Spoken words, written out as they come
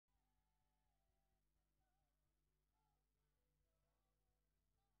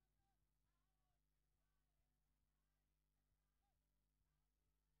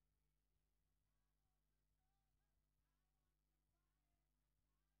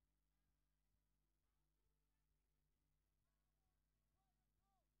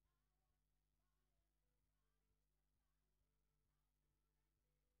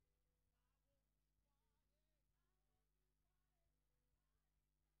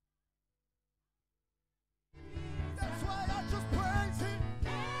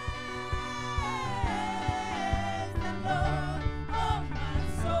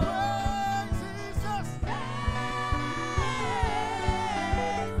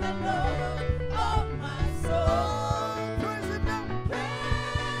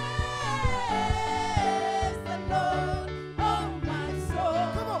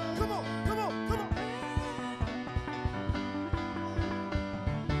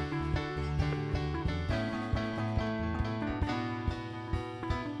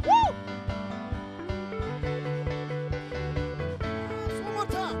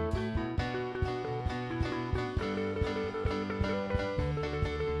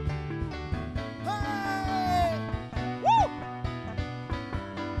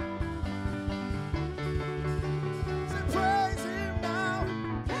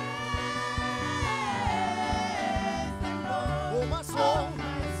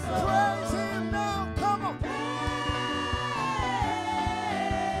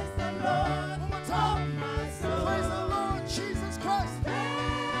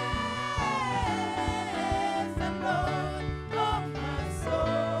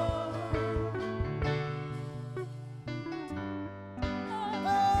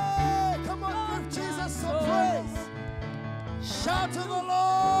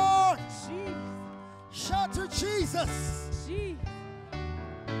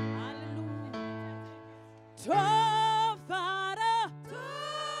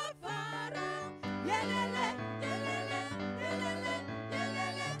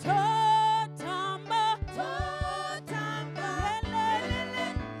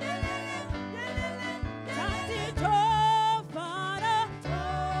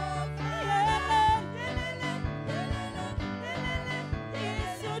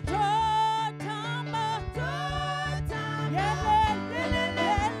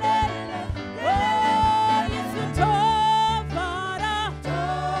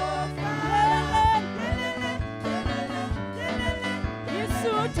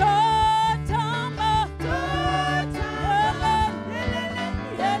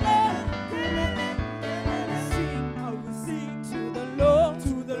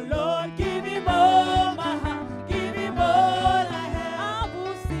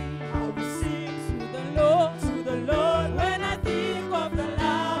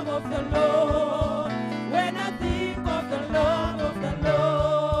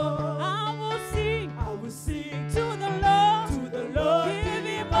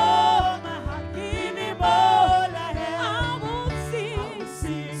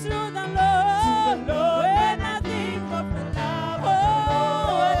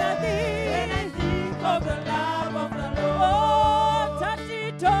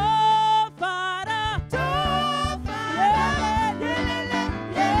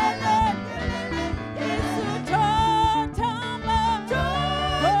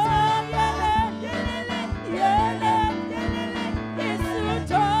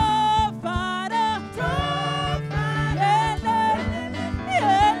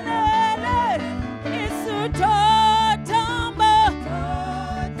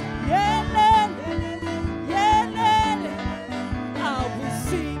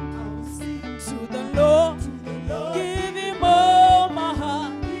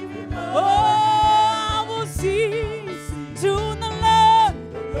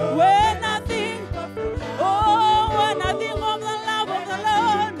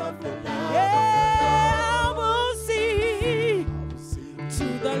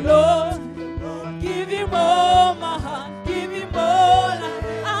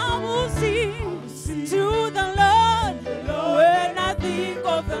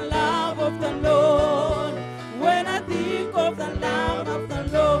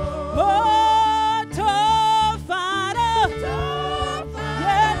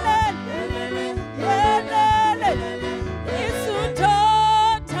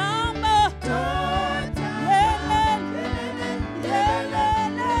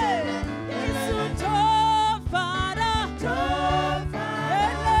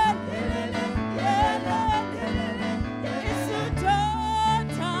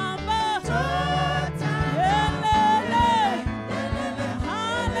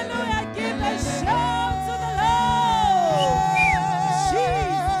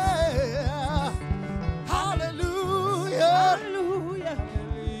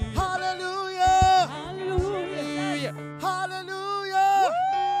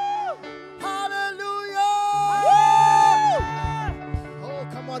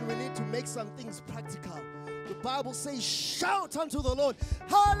Bible says, shout unto the Lord.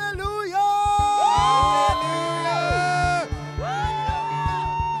 Hallelujah!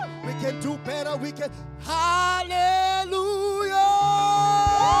 Hallelujah! We can do better. We can. Hallelujah!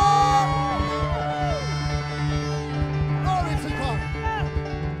 Glory to God.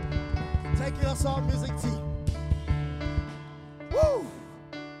 Taking us our music team. Woo!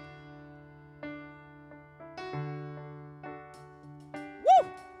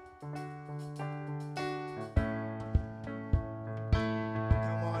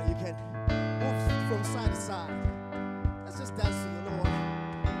 Side to side. Let's just dance to the Lord.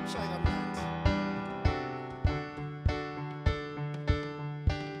 Showing up hands.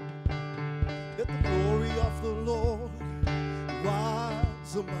 Let the glory of the Lord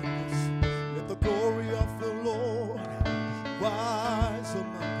rise among us. Let the glory of the Lord rise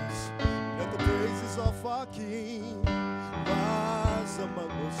among us. Let the praises of our King rise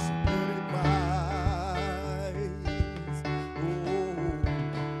among us. Let it rise. Oh,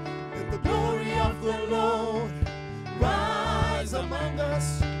 let the glory of the Lord rise among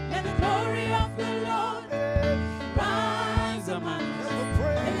us. Let the glory of the Lord rise among us.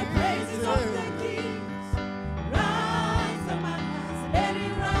 Let the praises of the kings rise among us. Let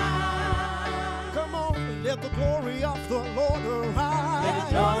it rise. Come on, let the glory of the Lord rise. Let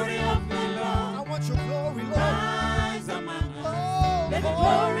the glory of the Lord I want your glory, Lord. rise among us. Oh, let the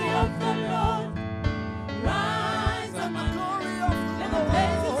glory of the Lord rise among us. Let the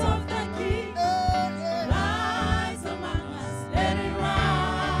praises of the King rise among us. Let it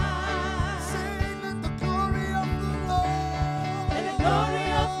rise.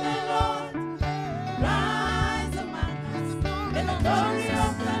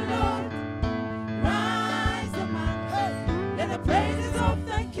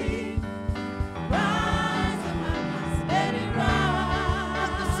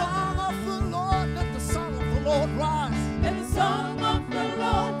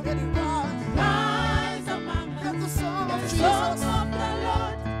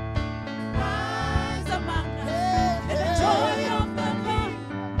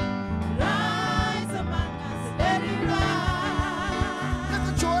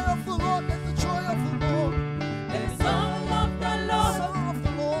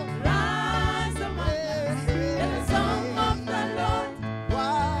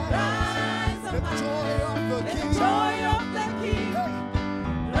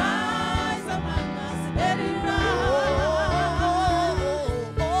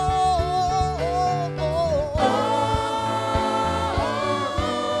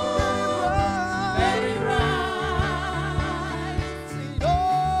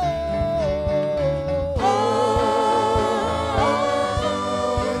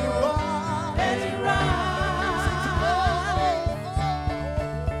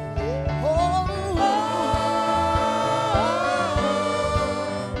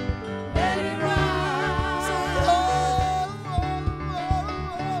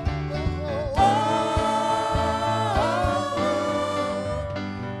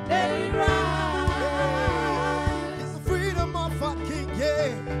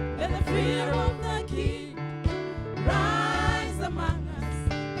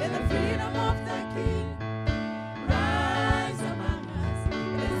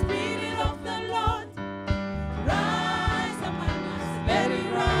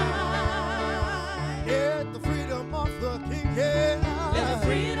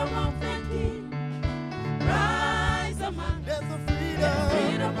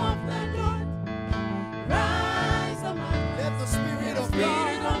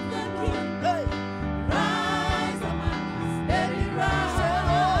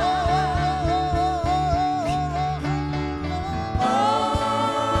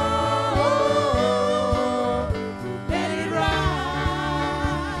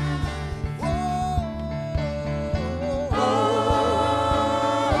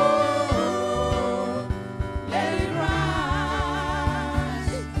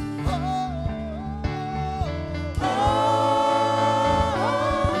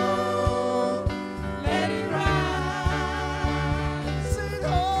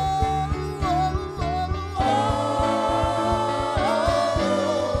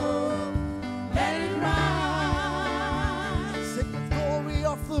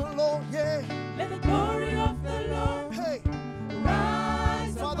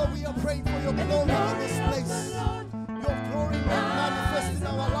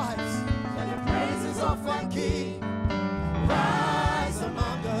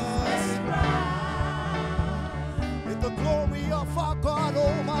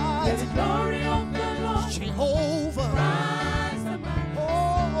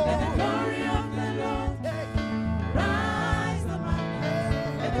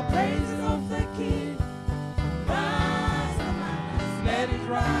 it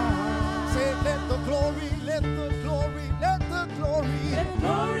rise. Say, let the glory, let the glory, let the glory. Let the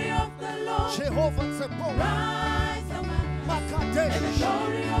glory of the Lord Jehovah Tzebor. rise among us. Let the Makadesh.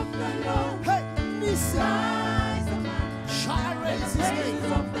 glory of the Lord Hey, Nisi. rise among us. Shall Let raise the his praises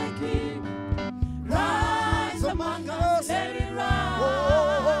name. of the King rise among us. Let it rise. Oh,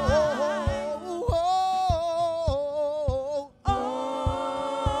 Oh,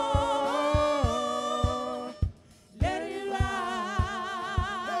 let it rise.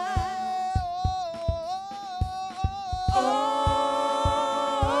 Oh,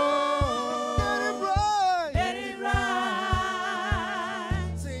 Get it right. let it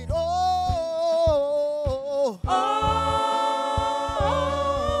rise. Say it,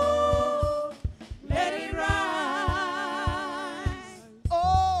 Oh, let it rise.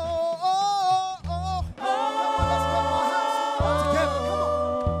 oh, let's get our hands together. Come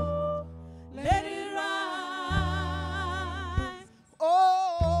on. Let it rise.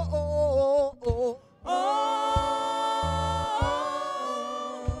 Oh, Oh,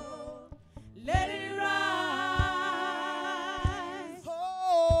 let it rise.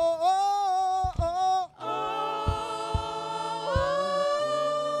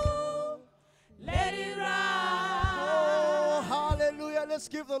 Oh, let it rise. hallelujah. Let's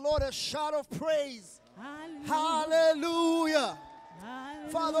give the Lord a shout of praise. Hallelujah. Hallelujah.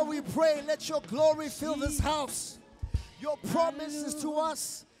 Father, we pray, let your glory fill this house. Your promises to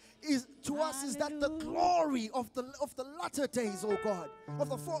us is that the glory of the latter days, oh God, of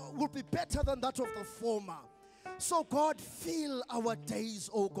the will be better than that of the former. So God, fill our days,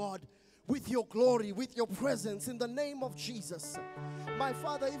 oh God, with your glory, with your presence, in the name of Jesus. My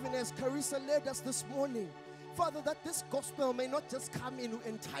Father, even as Carissa led us this morning, Father, that this gospel may not just come in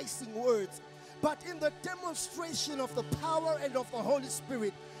enticing words, but in the demonstration of the power and of the Holy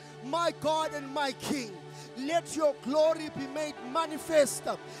Spirit. My God and my King, let your glory be made manifest.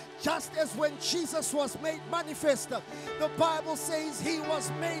 Just as when Jesus was made manifest, the Bible says he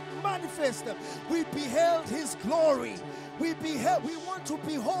was made manifest. We beheld his glory. We want to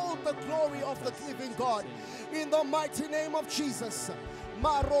behold the glory of the living God. In the mighty name of Jesus.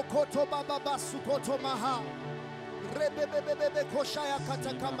 Marokoto bababa sukoto maha. Rebebebebe koshaya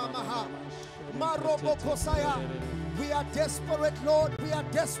katakama maha. Marobo kosaya. We are desperate, Lord. We are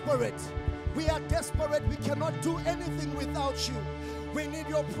desperate. We are desperate. We cannot do anything without you. We need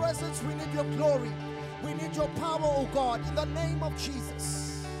your presence. We need your glory. We need your power, oh God, in the name of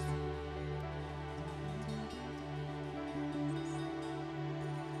Jesus.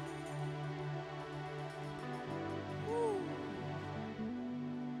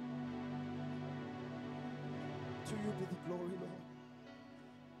 To you be the glory, Lord.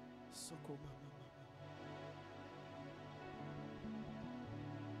 Soko mama.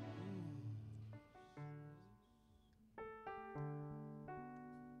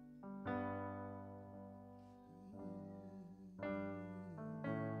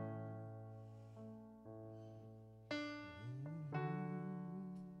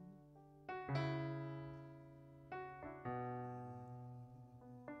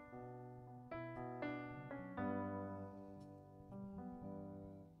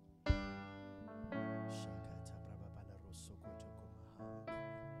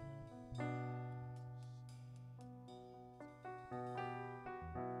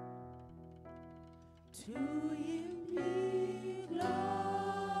 To him be glory.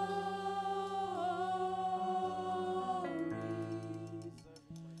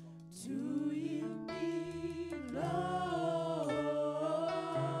 To him be glory.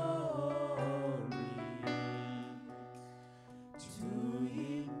 To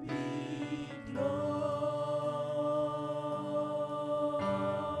him be glory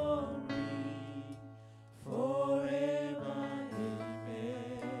forever.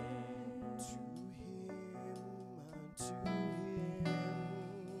 Amen. To him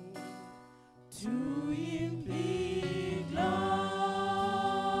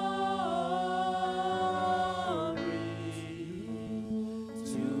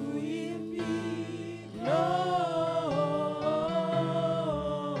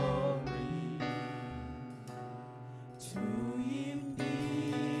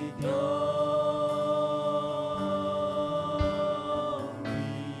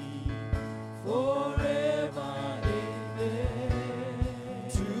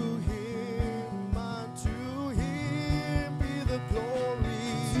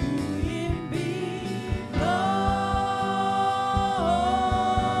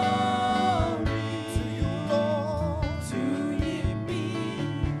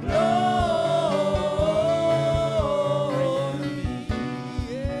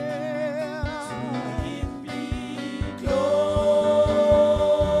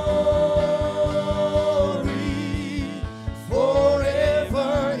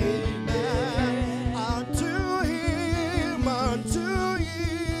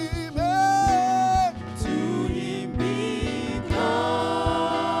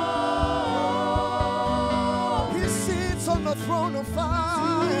the throne of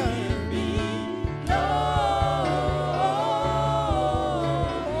fire.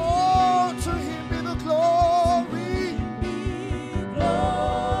 Oh, to him be the glory.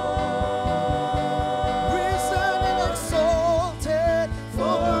 Risen and exalted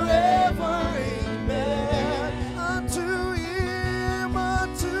forever. Amen. Unto him,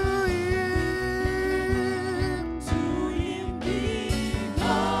 unto him. To him be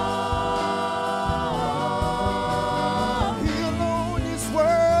glory. He alone is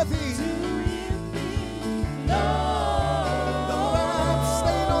worthy. To him be The Lamb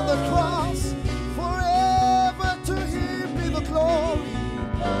slain on the cross, forever to him be the glory.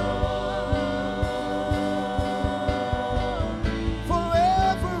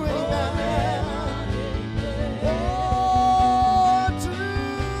 Forever, amen. Oh, to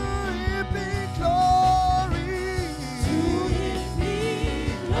him be glory. To him be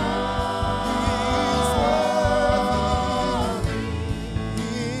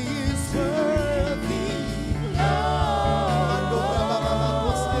He is worthy.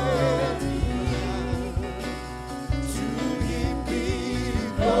 To him be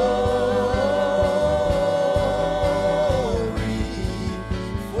glory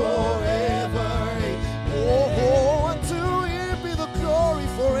forever. Oh, unto him be the glory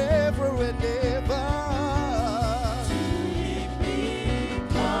forever and ever.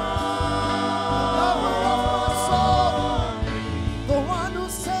 Lover of my soul, the one who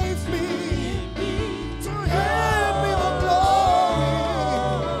saves me. To him be the glory.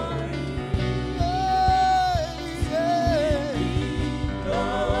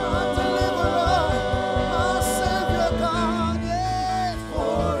 My deliverer, my Savior God,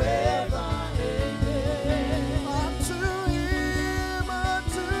 forever. Unto him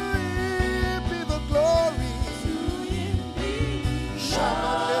be the glory.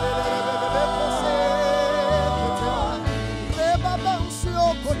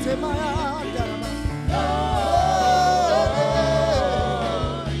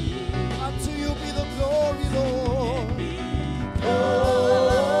 Unto you be the glory, Lord.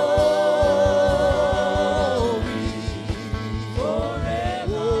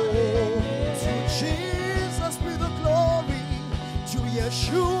 To Jesus be the glory. To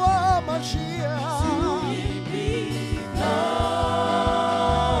Yeshua Mashiach.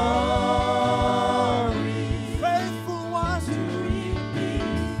 Faithful one.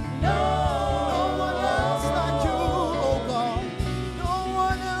 No one else like you, oh God. No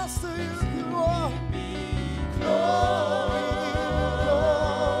one else to you are. Glory,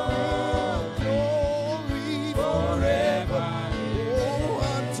 glory, glory forever.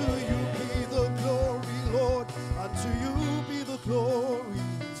 Oh, unto you be the glory, Lord. Unto you be the glory.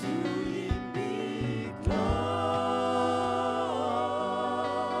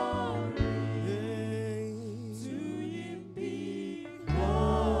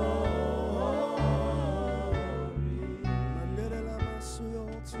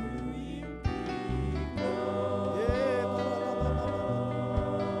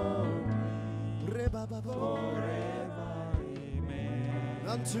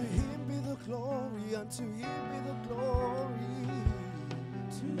 Unto him be the glory, unto him be the glory.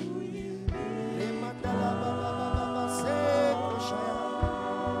 To him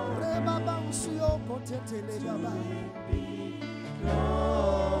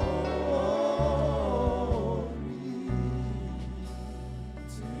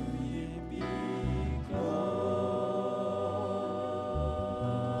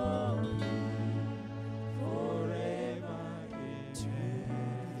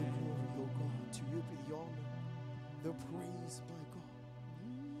the praise, my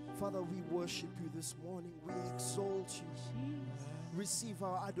God. Father, we worship you this morning. We exalt you. Receive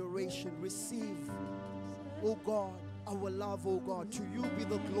our adoration. Receive, oh God, our love, oh God. To you be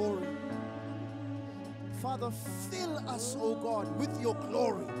the glory. Father, fill us, oh God, with your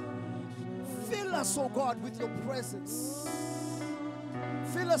glory. Fill us, oh God, with your presence.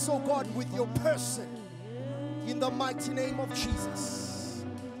 Fill us, oh God, with your person. In the mighty name of Jesus.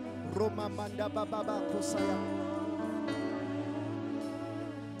 Roma manda baba kosaya.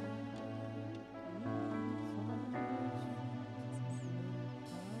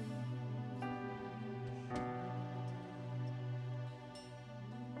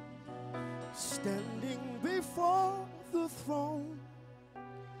 Standing before the throne,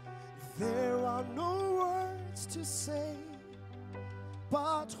 there are no words to say,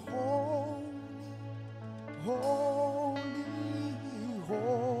 but holy, holy,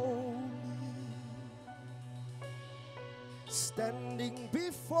 holy. Standing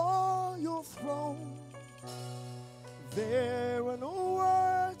before your throne, there are no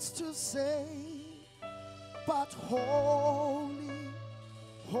words to say, but holy,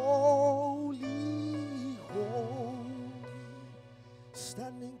 holy, holy,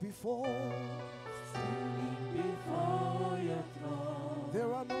 standing before your throne.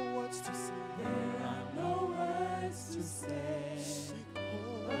 There are no words to say. There are no words to say. Sing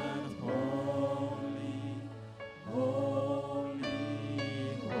But holy, holy,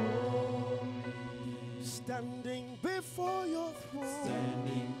 holy. standing before your throne.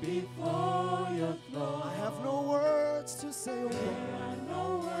 Standing before your throne. I have no words to say, oh There Lord, are no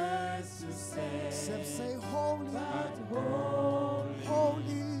words to say. except say holy, But holy,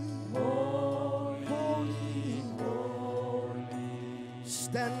 holy, holy, holy, holy.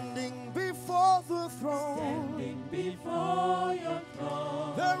 standing before the throne. Standing before your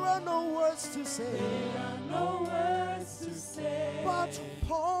throne. There are no words to say, There are no words to say. but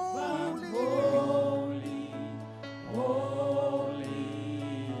holy, Holy, holy,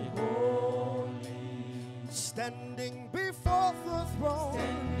 holy. standing before the throne.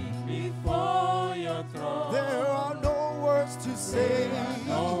 Standing before your throne. There are no words to say, There are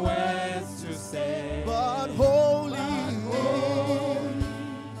no words to say. but holy, Holy,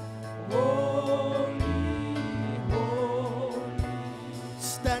 holy, holy.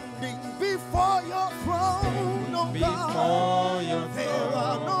 standing before your throne, oh God. Before your There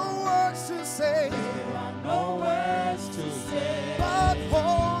are throne. no words to say, There are no words to say. but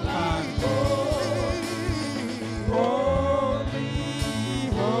holy, Holy,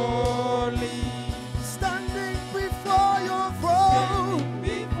 holy. standing before your throne.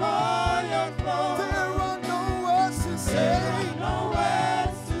 Before your throne. There are no words to There say, are no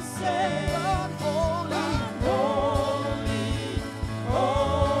words to say. but holy, Holy,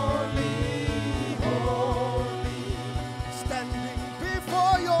 holy, holy. standing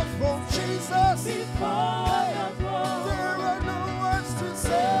before your throne, Jesus. Before your throne. There are no words to There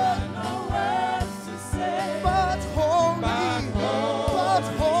say, are no words to say. but holy, But but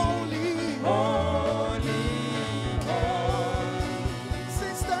holy, Holy, holy.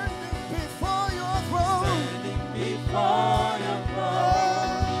 say standing before your throne. Standing before your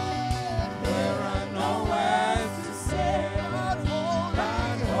throne. There are no words to say. But holy,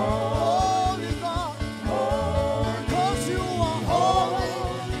 But holy God, Holy, because you are holy.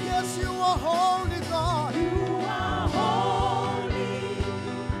 Yes, you are holy God. you are holy,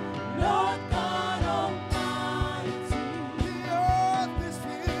 Lord God Almighty. The earth is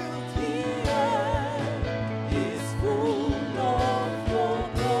filled. The earth is full of your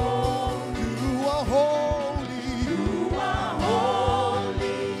glory. You are holy. You are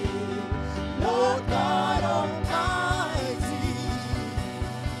holy, Lord God Almighty.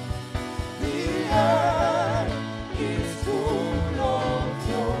 The earth is full of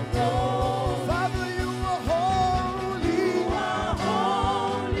your glory. Father, you are holy. You are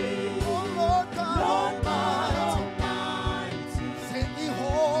holy, Oh Lord God Lord God Almighty. Almighty. Say the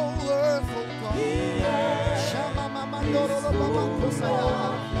whole earth, oh God. The earth Shama mama is ndoro lo full mama of kosaya.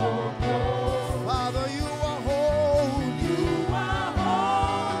 your glory. Father, you are holy. You are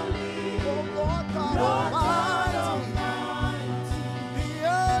holy, Oh Lord God Lord God Almighty. Almighty. The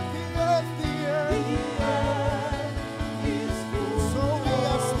earth, the earth, the The earth. earth is full So we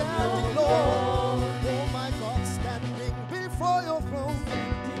are of standing, your Lord. glory. Oh my God, standing before your throne.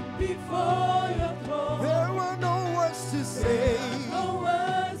 Standing before your throne. There were no words to say, No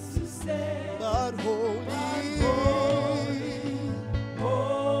words to say. but holy.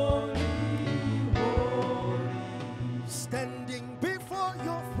 Holy, holy. Standing before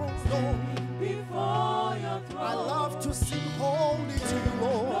your throne, Lord. Before your throne. I love to sing holy to you,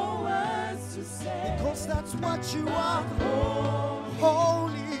 Lord, No words to say. because that's what you are. Holy,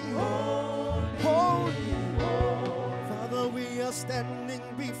 Holy, holy, holy. holy. Father, we are standing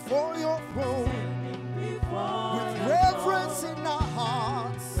before your throne Before with your reverence throne. in our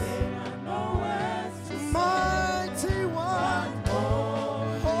hearts. There are no words to say. Mighty one,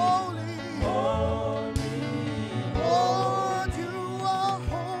 holy, Holy, Lord, you are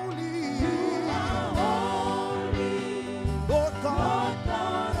holy. holy, Lord God, Lord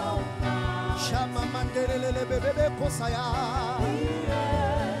God Almighty. Shama mandelele bebebe kosaya. The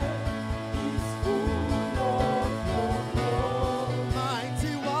earth is full of your glory.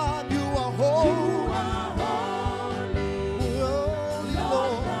 Mighty one, you are You holy. are holy, Holy Lord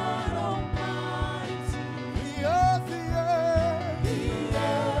Lord, God Almighty. the earth, the earth. The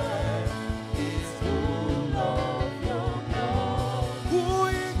earth is full of your glory.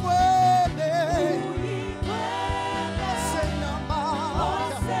 Uigwele, Uikwele, senamaya,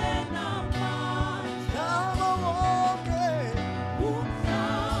 Hosanna, namawoke.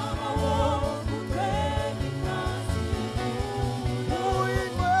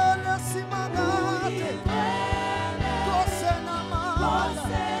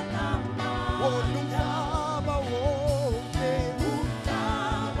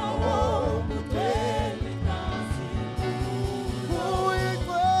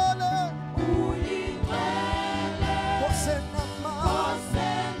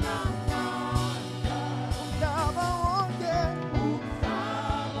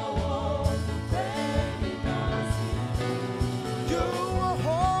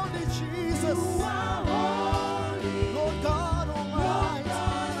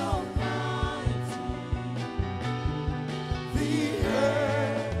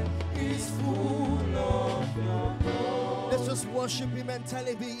 and tell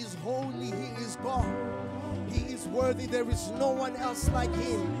him he is holy, he is God. He is worthy, there is no one else like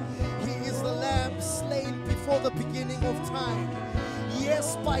him. He is the Lamb slain before the beginning of time.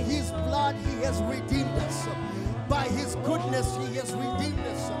 Yes, by his blood he has redeemed us. By his goodness he has redeemed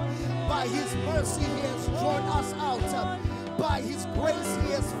us. By his mercy he has drawn us out. By his grace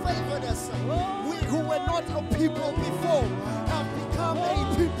he has favored us. We who were not a people before have become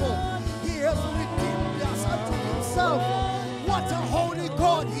a people. He has redeemed us unto himself. What a holy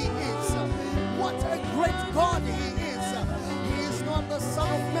God he is. What a great God he is. He is not the Son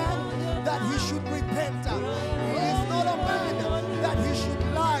of Man that he should repent. He is not a man that he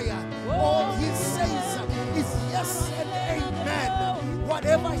should lie. All he says is yes and amen.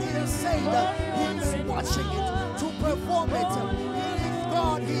 Whatever he has said, he is watching it to perform it. He is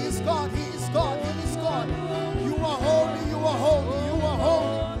God, he is God, he is God, he is God. You are holy, you are holy, you are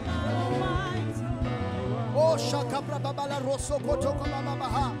holy. Oh, Shakabra Babala Rosso Kotoko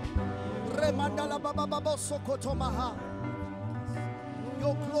Mamaha. Remandala Baba Sokoto Maha.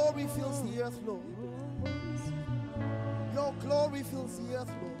 Your glory fills the earth, Lord. Your glory fills the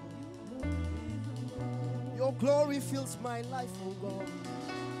earth, Lord. Your glory fills my life, oh God.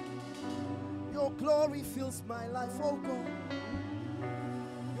 Your glory fills my life, oh God.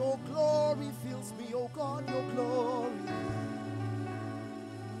 Your glory fills me, oh God, your glory.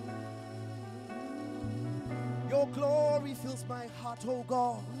 Your glory fills my heart, oh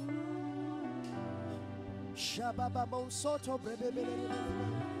God. Shababa Monsoto Brebebe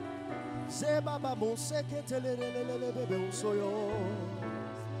Zebaba Monseke Telebebe Unsoyo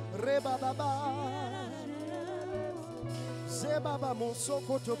Reba Baba Zebaba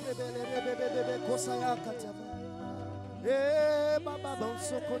Monsoko to Brebebe Kosaya Kataba Baba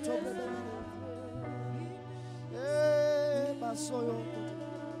Monsoko to Brebebe Basoyo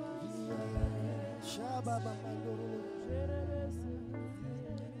Shababa Mandoro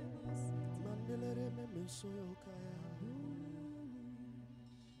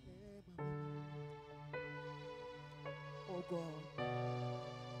Oh God,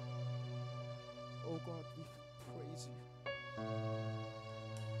 oh God, we praise you.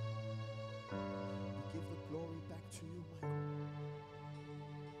 We give the glory back to you, my God.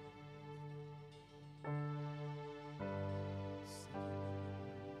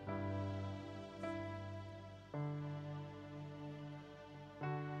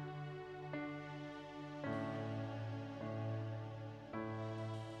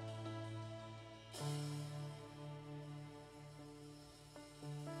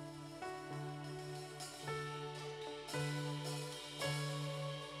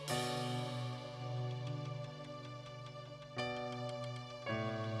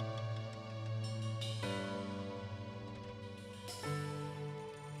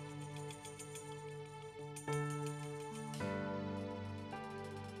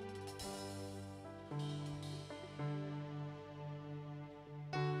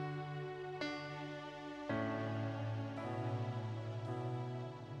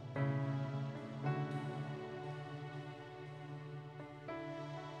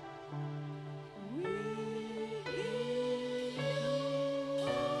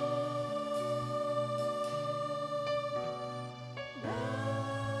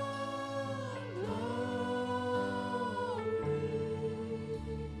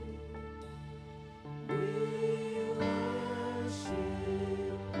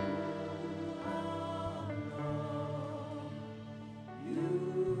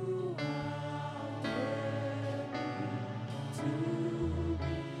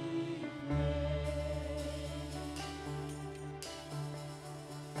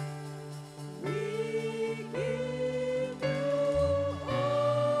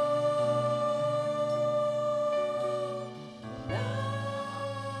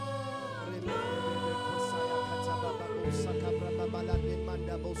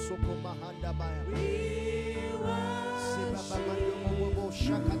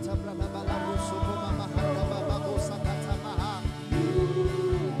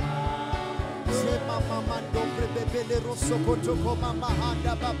 Sokotoko mama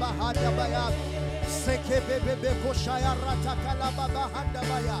handa baba handa baya seke bebe koshaya ratakala baba handa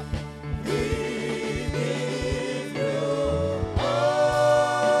baya.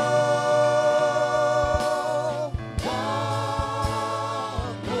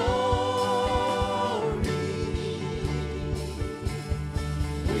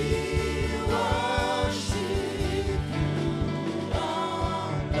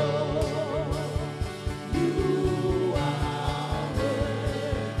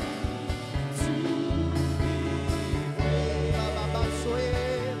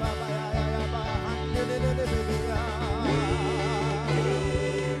 Baba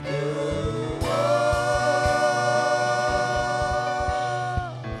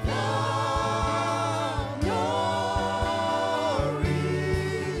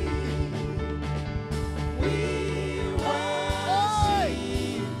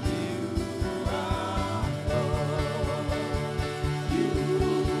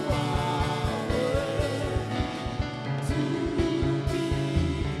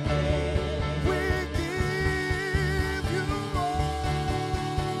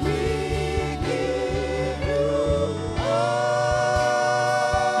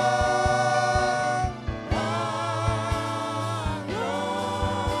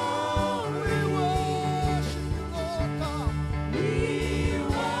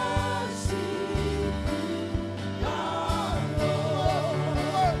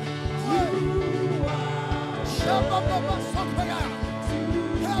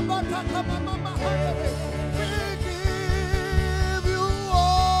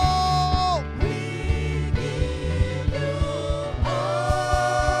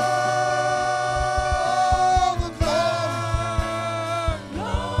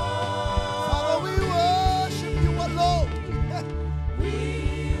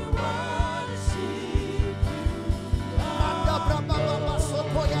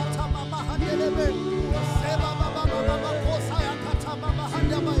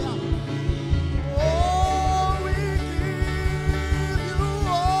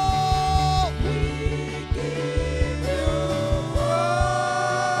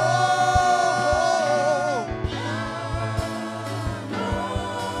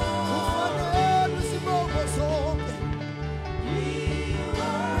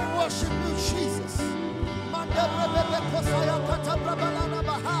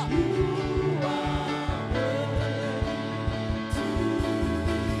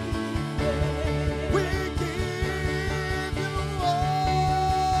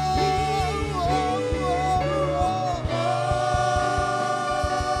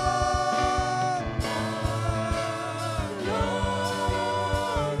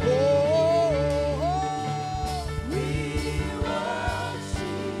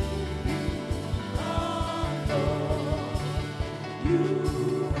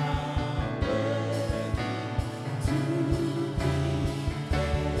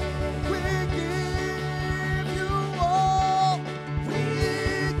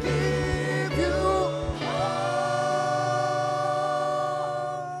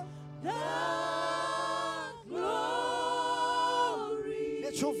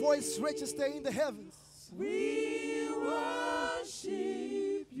Register in the heavens. We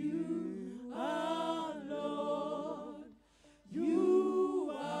worship you, our Lord.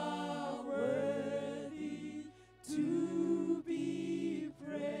 You are worthy to be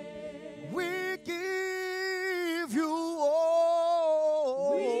praised. We give you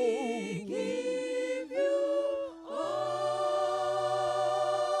all. We give you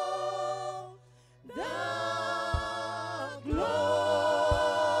all the glory.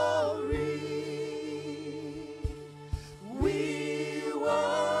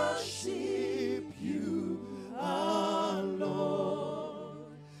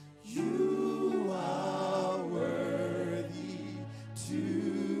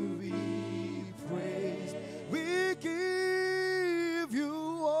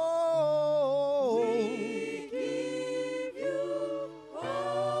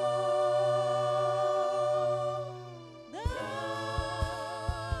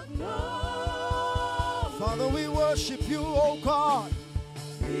 Father, we worship you, oh God.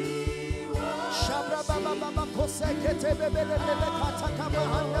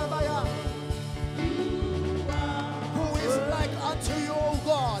 Who is like unto you, oh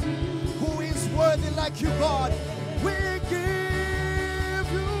God? Who is worthy like you, God? We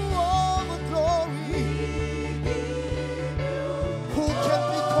give you all the glory. Who can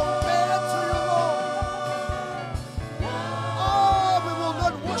be compared to you, Lord? Oh, we will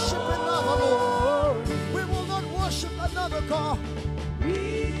not worship another, Lord. We will not worship another God.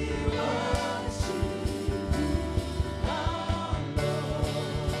 We worship you, our Lord.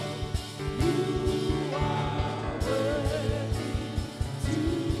 You are worthy to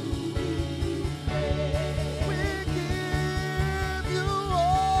be praised. We give you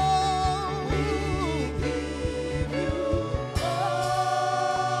all. We give you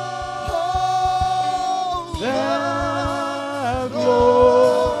all the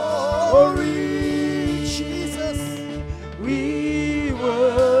glory. Jesus, we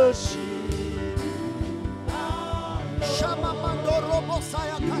worship Shama Mandoro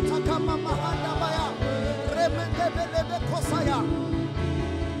Bosaya Katakama Mahanda Maya Remende Belebe Kosaya.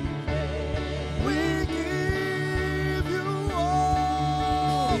 We give you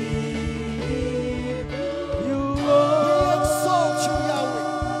all. We exalt you,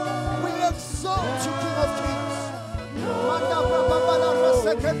 Yahweh. We exalt you, King of Kings. Manda Brababala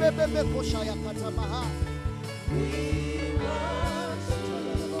Rasekebebe Koshaya Katamaha.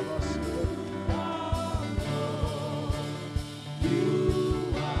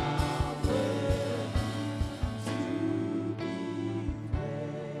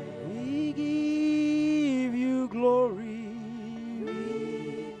 We give you glory.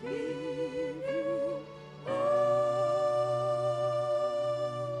 We give you all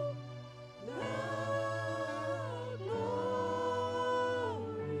the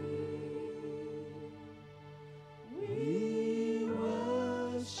glory.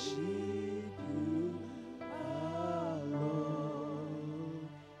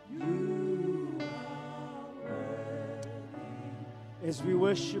 As we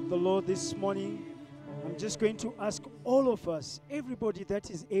worship the Lord this morning, I'm just going to ask all of us, everybody that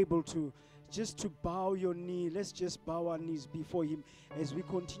is able to, just to bow your knee. Let's just bow our knees before Him as we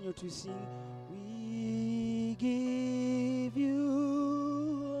continue to sing. We give you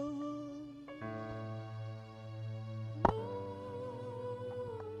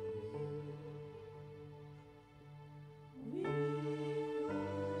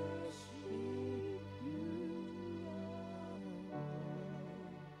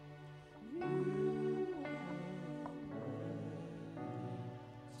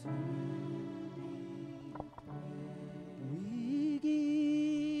we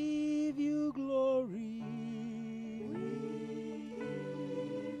give you glory.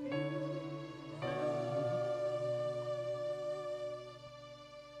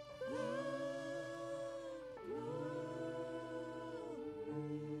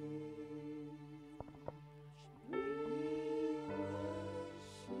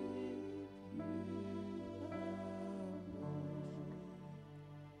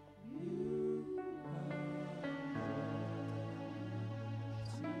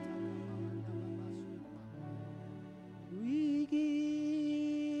 We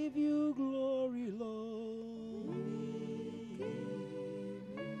give you glory, Lord.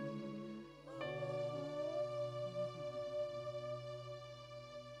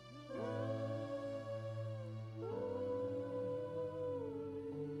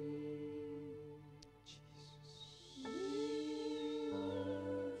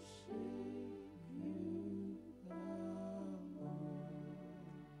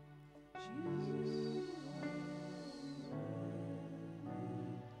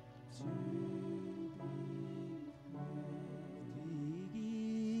 We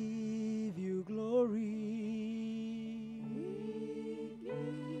give you glory.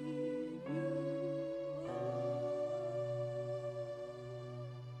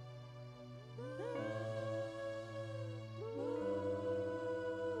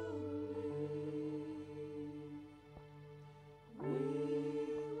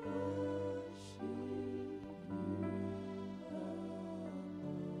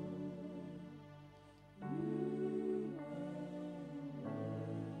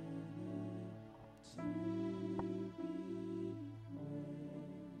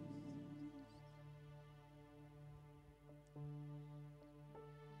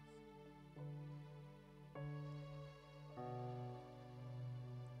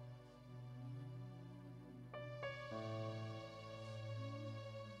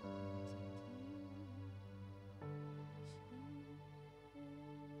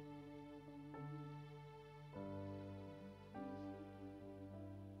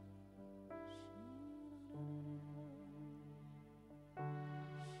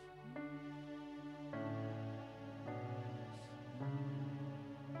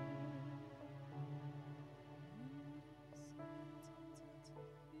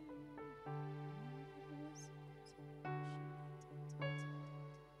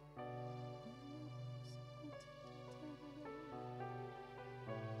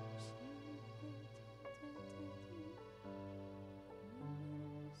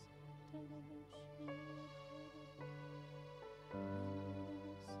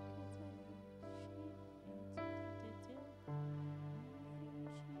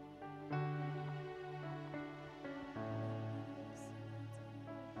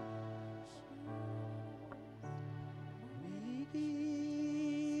 We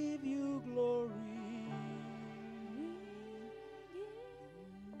give you glory.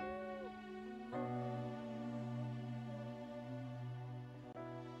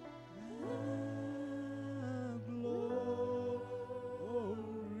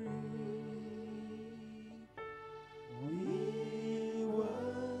 We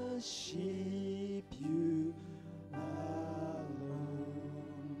worship you alone.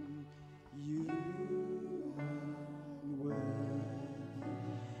 You are worthy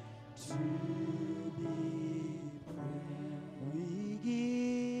to be praised. We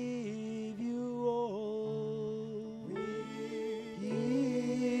give you all. We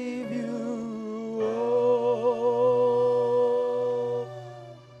give you all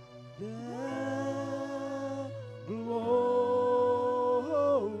the glory.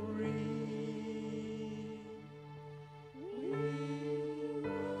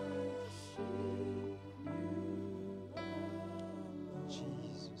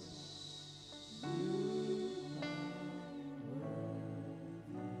 Jesus.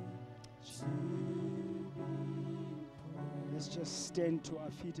 Let's just stand to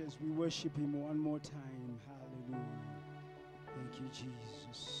our feet as we worship Him one more time. Hallelujah. Thank you,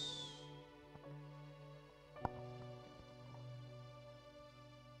 Jesus.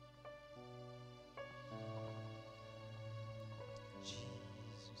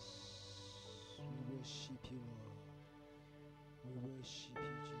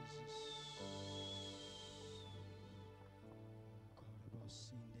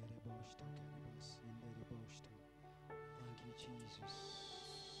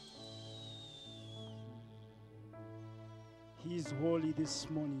 He is holy this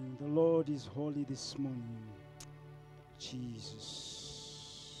morning. The Lord is holy this morning. Jesus.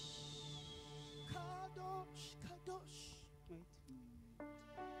 Kadosh, Kadosh.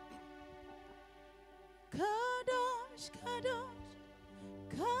 Kadosh, Kadosh,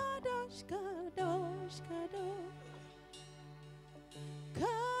 Kadosh, Kadosh, Kadosh,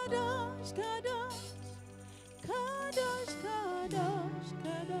 Kadosh, Kadosh, Kadosh, Kadosh,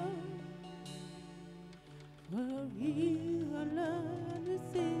 Kadosh. For He alone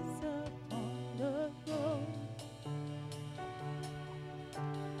sits upon the throne.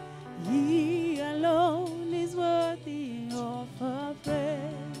 He alone is worthy of our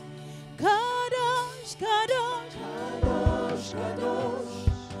praise. Kadosh, Kadosh, Kadosh, Kadosh.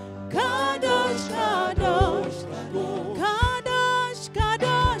 Kadosh, Kadosh, Kadosh,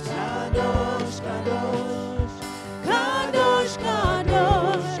 Kadosh, Kadosh, Kadosh. Kadosh,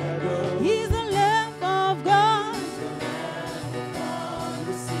 Kadosh. He's the Lamb of God.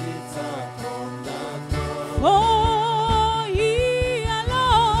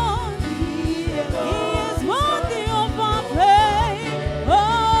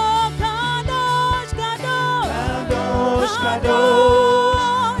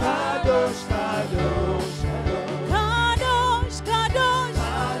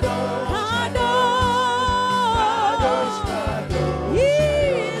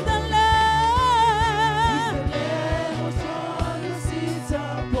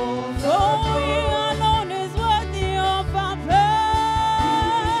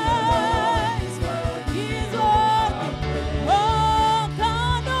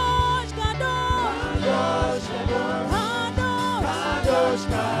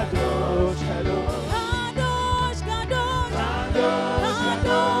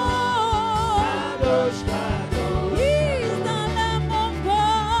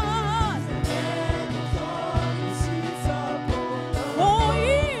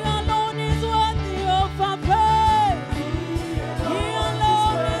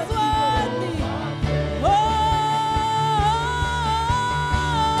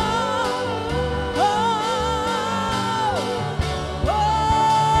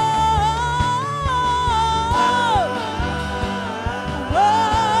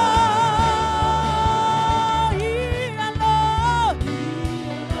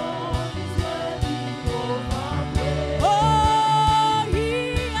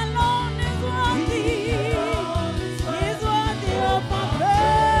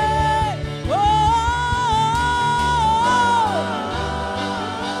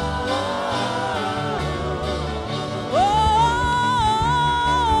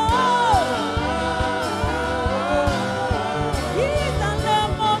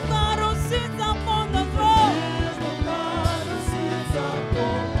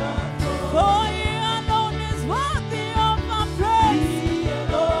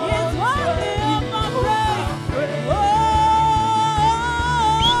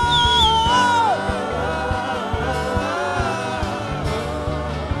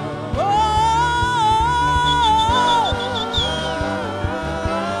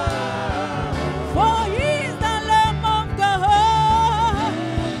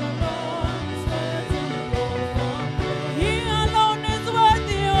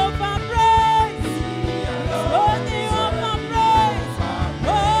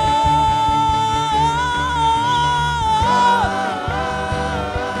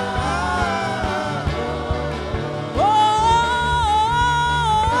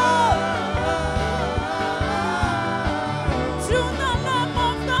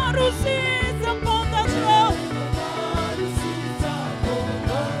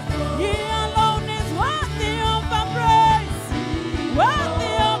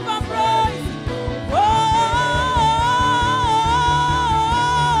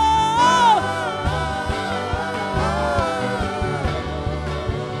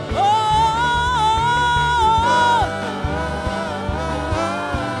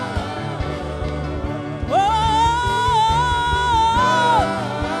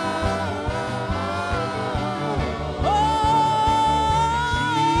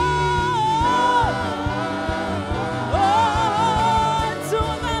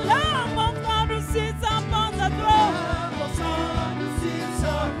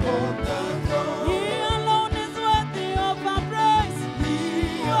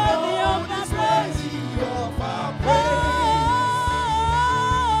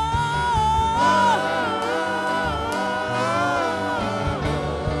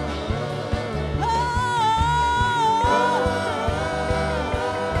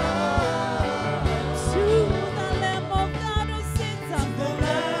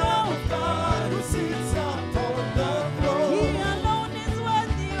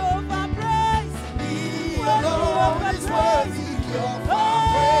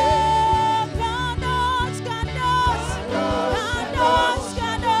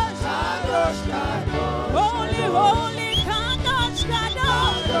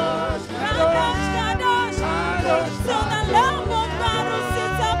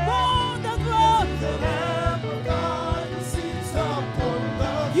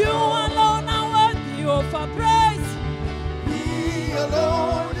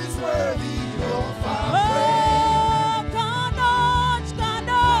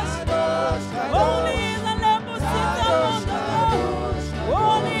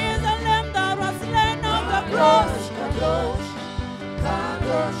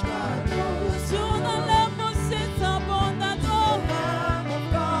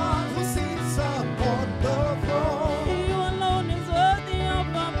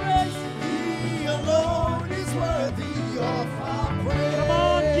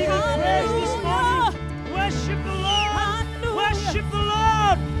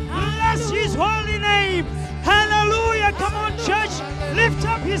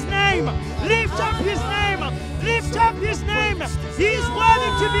 his name. Lift up his name. Lift up his name. He's worthy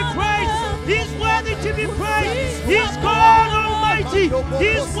to be praised. He's worthy to be praised. He's God Almighty.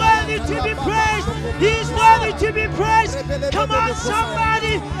 He's worthy to be praised. He's worthy to be praised. Come on,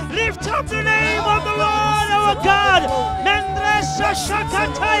 somebody. Lift up the name of the Lord our God. Mendresa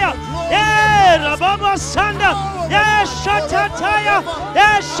Shakataya. Rababa Sanda. Shatataya.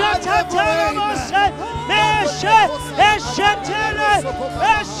 Shatataya Masa. Eshatele.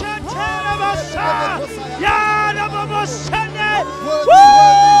 Eshatele Masa. Rababa Sanda.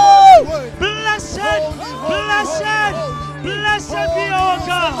 Woo! Blessed. Blessed. Blessed be our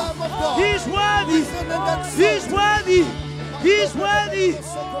God. He's worthy. He's worthy. He's worthy.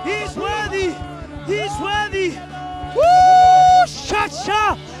 He's worthy. He's worthy. Woo!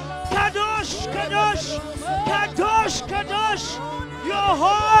 Shacha. Kadosh. Kadosh. Kadosh. Kadosh. You're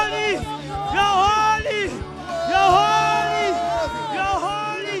holy. You're holy. You're holy. You're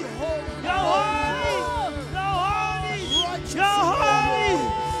holy. You're holy. You're holy. You're holy.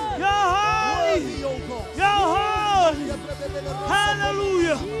 You're holy. You're holy.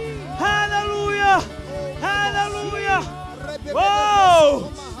 Hallelujah. Hallelujah. Hallelujah.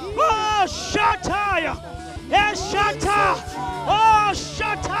 Whoa! Oh, Shataya! Eshata! Oh,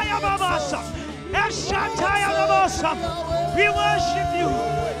 Shataya Babasa! Eshataya Babasa! We worship you.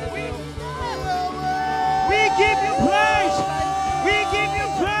 We give you praise. We give you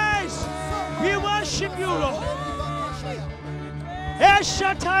praise. We worship you, Lord.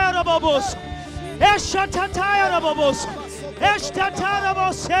 Eshataya Babos. Eshataya Babos. Eshataya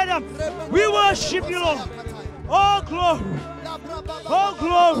Babos. We worship you, Lord. Oh glory, oh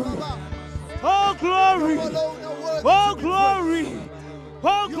glory, oh glory, oh glory,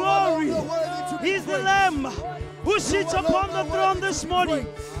 oh glory. He's the Lamb who sits upon the throne this morning.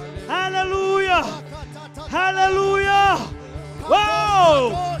 Hallelujah, hallelujah.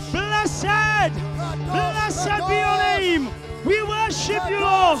 Oh, blessed, blessed be your name. We worship you,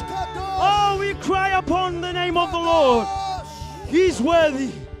 Lord. Oh, we cry upon the name of the Lord. He's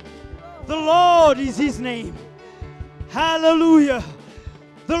worthy. The Lord is his name. Hallelujah.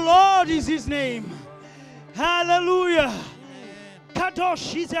 The Lord is his name. Hallelujah.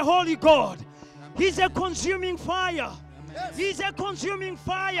 Kadosh, he's a holy God. He's a consuming fire. He's a consuming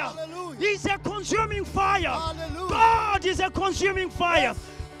fire. He's a consuming fire. God is a consuming fire.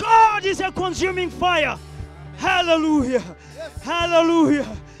 God is a consuming fire. Hallelujah.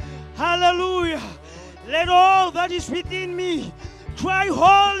 Hallelujah. Hallelujah. Let all that is within me cry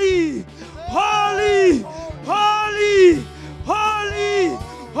holy, holy, holy, holy,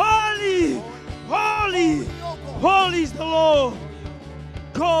 holy, holy. Holy is the Lord,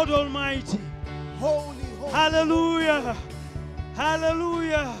 God Almighty. Hallelujah.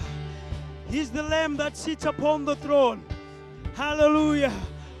 Hallelujah. He's the Lamb that sits upon the throne. Hallelujah.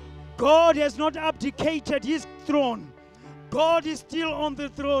 God has not abdicated his throne. God is still on the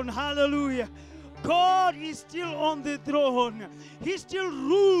throne. Hallelujah. God is still on the throne. He still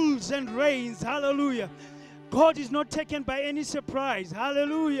rules and reigns. Hallelujah. God is not taken by any surprise.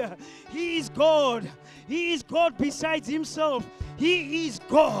 Hallelujah. He is God. He is God besides himself. He is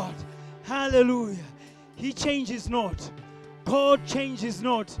God. Hallelujah. He changes not. God changes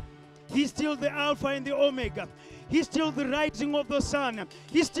not. He's still the Alpha and the Omega. He's still the rising of the sun.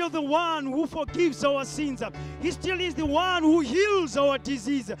 He's still the one who forgives our sins. He still is the one who heals our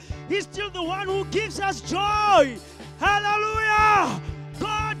disease. He's still the one who gives us joy. Hallelujah.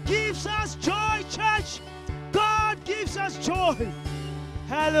 God gives us joy, church. God gives us joy.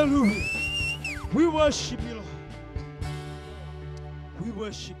 Hallelujah. We worship you, Lord. We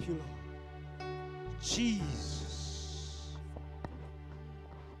worship you, Lord. Jesus.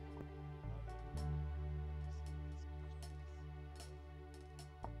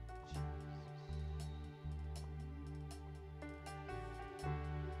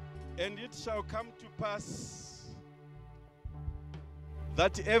 And it shall come to pass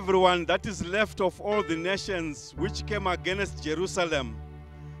that everyone that is left of all the nations which came against Jerusalem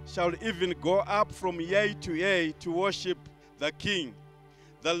shall even go up from year to worship the King,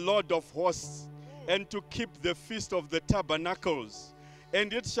 the Lord of hosts, and to keep the feast of the tabernacles.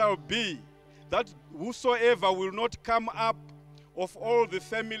 And it shall be that whosoever will not come up of all the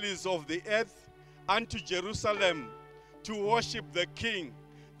families of the earth unto Jerusalem to worship the King,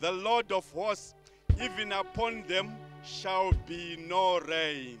 the Lord of hosts, even upon them shall be no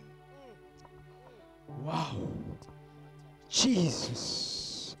rain. Wow.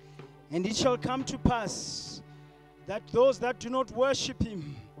 Jesus. And it shall come to pass that those that do not worship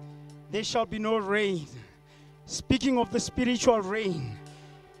him, there shall be no rain. Speaking of the spiritual rain,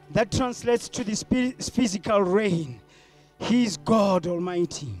 that translates to the physical rain. He's God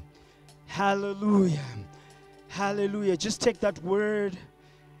Almighty. Hallelujah. Hallelujah. Just take that word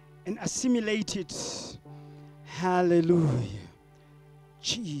and assimilate it. Hallelujah.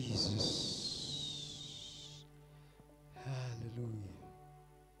 Jesus. Hallelujah.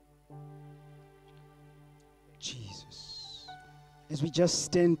 Jesus. As we just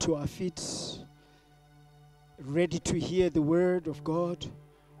stand to our feet, ready to hear the word of God,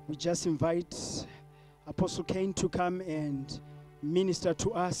 we just invite Apostle Cain to come and minister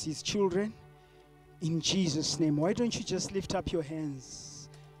to us, his children, in Jesus' name. Why don't you just lift up your hands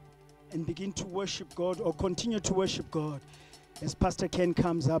and begin to worship God, or continue to worship God as Pastor Ken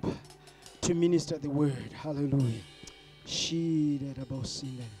comes up to minister the word. Hallelujah.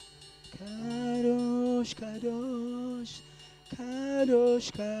 Kadosh, Kadosh,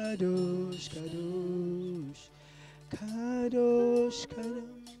 Kadosh, Kadosh, Kadosh, Kadosh, Kadosh.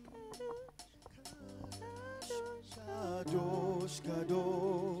 Kadosh,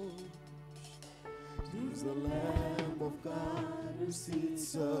 Kadosh, is the Lamb of God who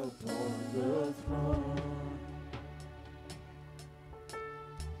sits upon the throne.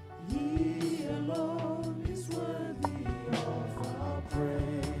 He alone is worthy of our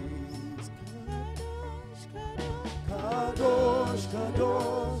praise. Kadosh,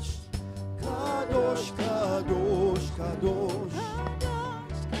 Kadosh, Kadosh, Kadosh, Kadosh,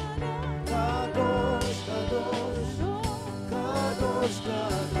 Kadosh, Kadosh, Kadosh,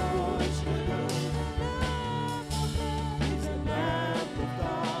 Kadosh, Kadosh. He's the Lamb of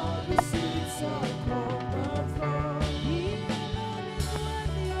God who sits upon the throne.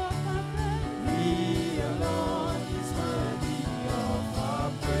 He alone is worthy of our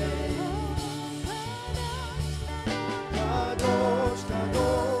praise. Kadosh,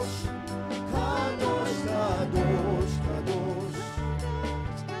 Kadosh, Kadosh, Kadosh, Kadosh,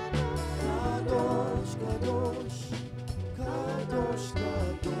 Kadosh, Kadosh, Kadosh,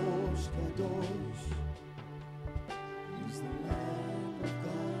 Kadosh, Kadosh. He's the Lamb of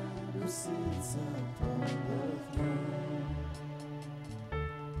God who sits upon the throne.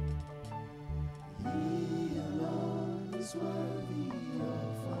 He alone is worthy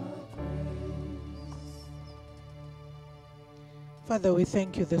of our praise. Father, we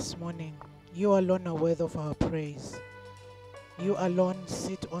thank you this morning. You alone are worthy of our praise. You alone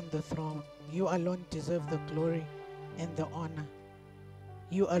sit on the throne. You alone deserve the glory and the honor.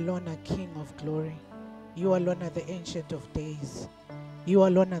 You alone are King of glory. You alone are the Ancient of Days. You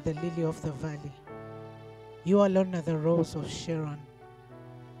alone are the Lily of the Valley. You alone are the Rose of Sharon.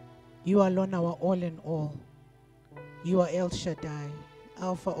 You alone are our all in all. You are El Shaddai,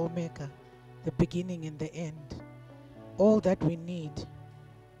 Alpha Omega, the beginning and the end. All that we need,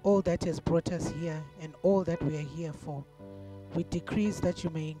 all that has brought us here, and all that we are here for. We decrease that you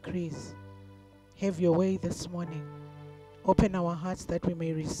may increase. Have your way this morning. Open our hearts that we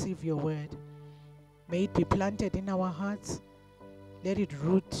may receive your word. May it be planted in our hearts. Let it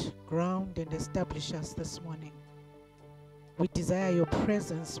root, ground, and establish us this morning. We desire your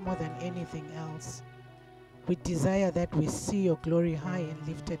presence more than anything else. We desire that we see your glory high and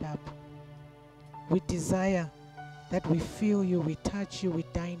lifted up. We desire that we feel you, we touch you, we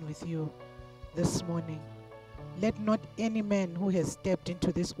dine with you this morning. Let not any man who has stepped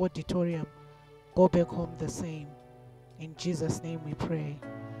into this auditorium go back home the same. In Jesus' name we pray.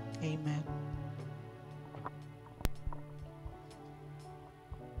 Amen.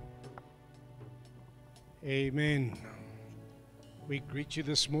 Amen. We greet you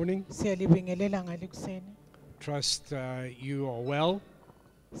this morning. Siyalibingelela ngalekuseni. Trust you are well.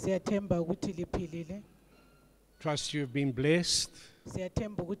 Siyathemba ukuthi liphilile. Trust you have been blessed.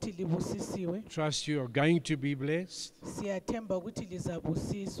 Siyathemba ukuthi libusisiwe. Trust you are going to be blessed. Siyathemba ukuthi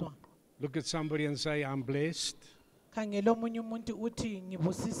lizabusiswa. Look at somebody and say, I'm blessed. Khangela omunye umuntu uthi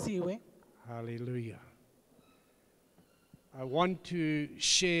ngibusisiwe. Hallelujah. I want to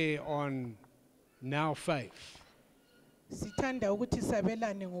share on now faith. Sithanda ukuthi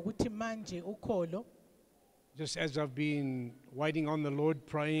sabelane ngokuthi manje ukholo. Just as I've been waiting on the Lord,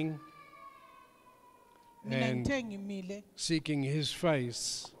 praying Mina and ngithe ngimile seeking His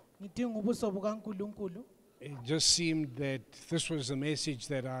face, ngidinga ubuso bukaNkulunkulu. it just seemed that this was a message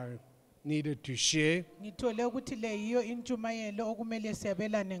that I needed to share. Ngithole ukuthi le yiyo intshumayelo okumele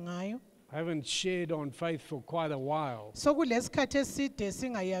siyabelane ngayo. I haven't shared on faith for quite a while, Sokulesikhathi eside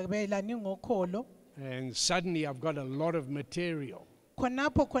singayabelani ngokholo. and suddenly I've got a lot of material.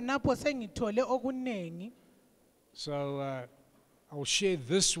 Khonapho sengithole okunengi. So I'll share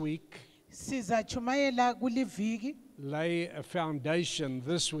this week, Sizachumayela kuliviki, lay a foundation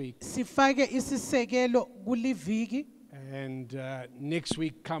this week, sifake isisekelo kuliviki, and next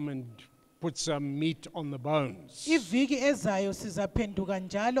week come and put some meat on the bones. iviki ezayo sizaphenduka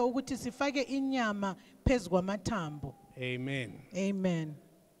njalo ukuthi sifake inyama phezu kwamathambo. Amen. Amen.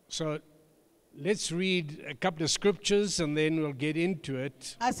 So let's read a couple of scriptures and then we'll get into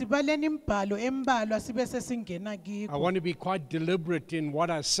it. Asibaleni imbhalo embalwa sibe sesingena I kiko. want to be quite deliberate in what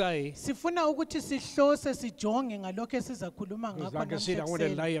I say. Sifuna ukuthi sihlose sijonge ngalokho esizakhuluma Because ngakho like I said, I want to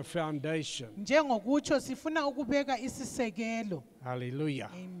namhlanje. lay a foundation. Njengokutsho sifuna ukubeka isisekelo. Hallelujah.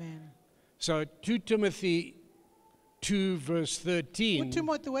 Amen. So 2 Timothy 2 verse 13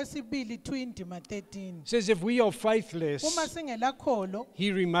 uTimothy wesibili 2:13 says, if we are uma faithless, singela kholo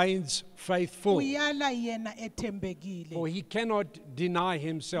he remains faithful. uyala yena ethembekile For he cannot deny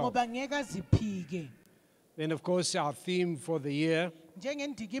himself. ngoba ngeke aziphike. Then of course our theme for the year,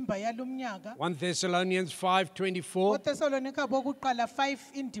 Njengendikimba yalumnyaka 1 Thessalonians 5:24. uThessalonika bokuqala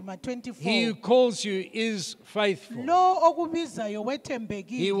 5:24 He who calls you is faithful. lo okubizayo He will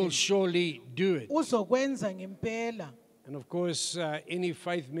wethembekile surely do it. uzokwenza ngempela. And of course, any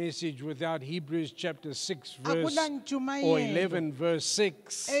faith message without Hebrews chapter 6 verse Akula or ntshumayelo 11 verse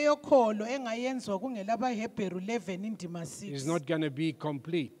 6 eyokholo engayenzwa kungelabaHebheru 11:6 is not going to be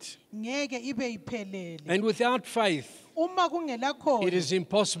complete. ngeke ibe iphelele. And without faith, Uma kungela it kholo is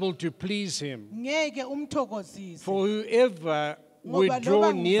impossible to please him. ngeke umthokozise. For whoever would Ngoba draw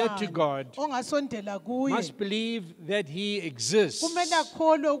loba near to ngubani God ongasondela kuye must believe that he exists kumele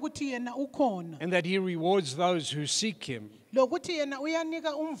akholwe ukuthi yena ukhona and that he rewards those who seek him. lokuthi yena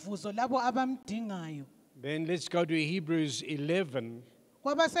uyanika umvuzo labo abamdingayo. Then let's go to Hebrews 11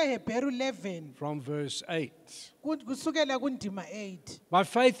 KwabaseHebheru 11 from verse 8. kusukela kundima 8. By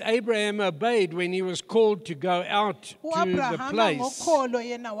faith, Abraham obeyed when he was called to go out to the uAbrahama place ngokholo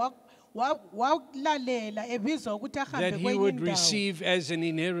yena walalela ebizwa ukuthi that ahambe he kwenye would indawo receive as an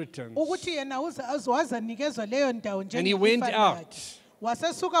inheritance. ukuthi yena wazanikezwa leyo ndawo And he went njengelifa out, lakhe.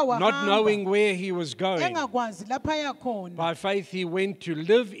 Wasesuka not wahamba knowing where he was going. engakwazi lapha yakhona. By faith, he went to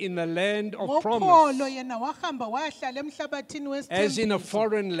live in the land of ngokholo promise, yena wahamba wayahlala emhlabathini as in a wesithembiso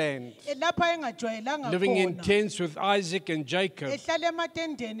foreign land, lapha engajwayelanga living in khona tents with Isaac and Jacob, ehlala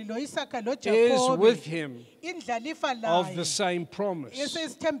ematendeni loIsaka heirs with loJakobe him indlalifa of the laye same promise.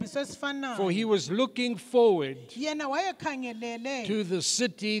 esesithembiso For he esifanayo. was looking forward Yena wayekhangelele to the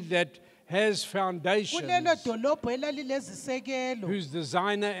city that has foundations, kulelo dolobho elalilezisekelo. whose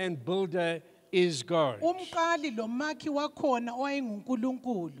designer and builder is God. Umqali lomakhi wakhona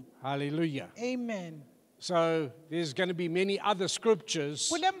owayenguNkulunkulu. Hallelujah. Amen. So there's going to be many other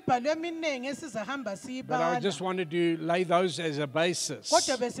scriptures, Kulembhalo eminingi esizahamba but I siyibala. just wanted to lay those as a basis.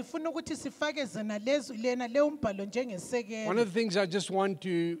 Kodwa besifuna ukuthi sifake zona lezo lena leyo mbhalo One njengesekelo. of the things I just want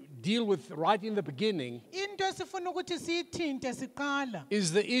to deal with right in the beginning Into esifuna ukuthi siyithinte siqala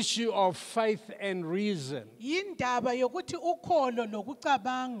is the issue of faith and reason. yindaba yokuthi ukholo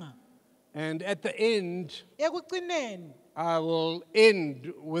lokucabanga. And at the end, Ekucineni I will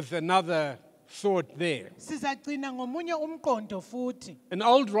end with another thought there. sizagcina ngomunye umqondo futhi. An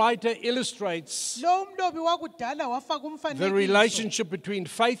old writer illustrates Lo umlobi wakudala wafaka the umfanekiso. relationship between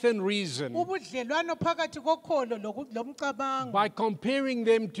faith and reason Ubudlelwano phakathi kokholo lomcabango by comparing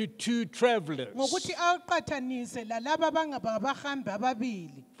them to two travelers. ngokuthi awuqathanise lalaba abangabahambi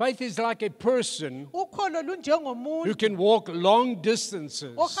ababili. Faith is like a person Ukholo who lunjengomuntu can walk long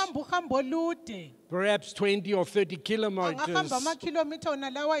distances, ohamba uhambo olude. perhaps 20 or 30 Angahamba kilometers, amakhilomitha wona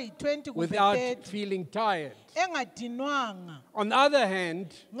lawa yi-20 kumbe without 30 feeling tired. engadinwanga. On the other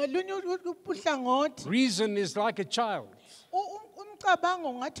hand, Ngelunye uhlangothi reason is like a child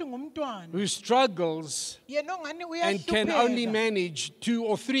umcabango ngathi ngumntwana who struggles yena ongani and can only uyahlupheka manage 2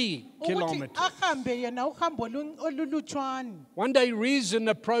 or 3 ukuthi kilometers. ahambe yena uhambo olulutshwana. One day, reason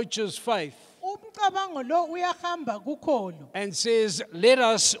approaches faith Umcabango lo uyahamba kukholo and says, let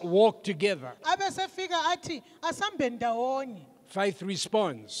us walk together. abesefika athi asambe ndawonye. Faith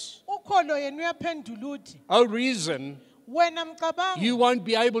responds, Ukholo yena uyaphendula uthi oh, reason, wena you mcabango won't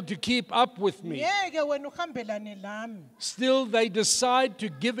be able to keep up with me. ngeke wena uhambelane lami. Still, they decide to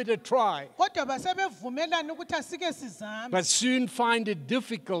give it a try, Kodwa basebevumelana ukuthi asike sizame. but soon find it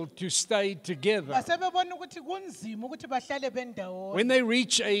difficult to stay together. Basebebona ukuthi kunzima ukuthi bahlale bendawonye. When they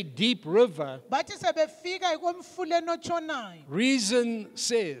reach a deep river, Bathi sebefika komfuleni otshonayo. reason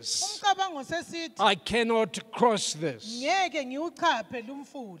says, Umcabango sesithi I cannot cross this. ngeke ngiuchaphe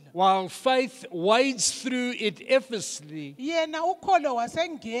lumfula. While faith wades through it effortlessly, Yena ukholo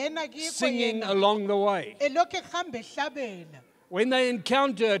wasengena kikho singing yena along the way. elokhu ehamba ehlabela. When they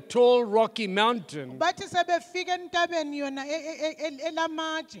encounter a tall rocky mountain, Bathi sebefika entabeni yona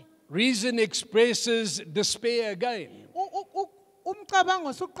elamatshe. reason expresses despair again.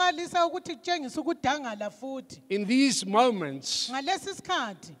 umcabango suqalisa ukuthi kutshengisa ukudangala futhi. In these moments, Ngalesi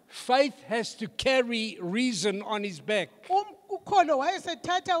sikhathi faith has to carry reason on his back ukholo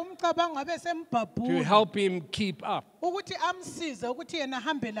wayesethatha umcabango abe to sembhabhula help him keep up. ukuthi amsize ukuthi yena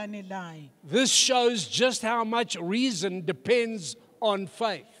ahambelane laye. This shows just how much reason depends on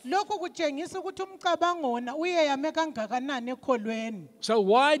faith. Lokho kutshengisa ukuthi umcabango wona uyeyame kangakanani ekholweni. So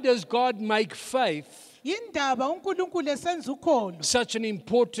why does God make faith Yindaba uNkulunkulu esenza ukholo such an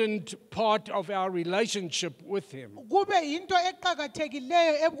important part of our relationship with him? kube into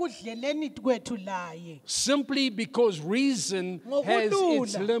eqhakathekileyo ekudleleni kwethu laye. Simply because reason has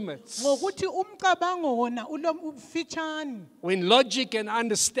its limits. Ngokuthi umcabango wona ulomfitshane. When logic and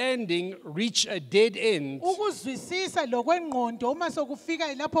understanding reach a dead end, Ukuzwisisa lokwengqondo uma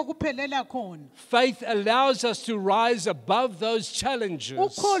sokufika lapho kuphelela khona. faith allows us to rise above those challenges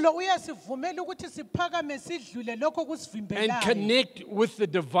Ukholo uyasivumela ukuthi siphakame sidlule lokho and kusivimbelayo. connect with the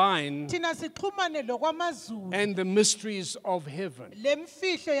divine Thina sixhumane lokwamazulu and the mysteries of heaven.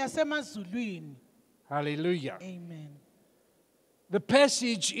 lemfihlo yasemazulwini. Hallelujah. Amen. The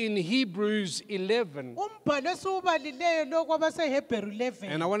passage in Hebrews 11, Umbhalo esiwubalileyo lo kwabaseHebheru and I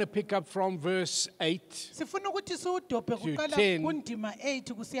 11. want to pick up from verse 8. Sifuna ukuthi siwudobhe kuqala 10. kundima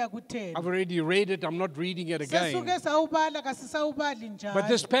 8 kusiya ku10. I've already read it, I'm not reading it again. Sesuke sawubala kasisawubali But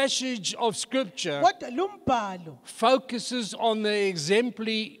this njalo. passage of scripture Kodwa lumbhalo focuses on the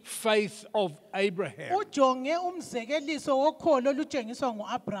exemplary faith of Abraham, ujonge umzekeliso wokholo olutshengiswa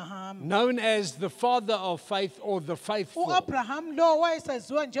nguAbraham. known as the father of faith or the faithful. UAbraham lo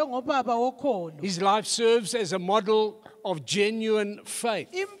wayesaziwa njengobaba wokholo. His life serves as a model of genuine faith.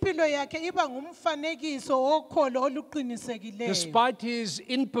 Impilo yakhe iba ngumfanekiso wokholo oluqinisekileyo. Despite his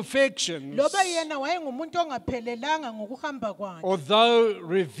imperfections, Loba yena wayengumuntu ongaphelelanga ngokuhamba kwakhe. although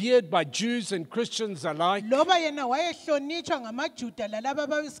revered by Jews and Christians alike, Loba yena wayehlonitshwa ngamaJuda lalabo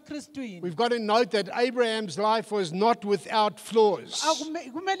ababesikhristwini. we've got to note that Abraham's life was not without flaws.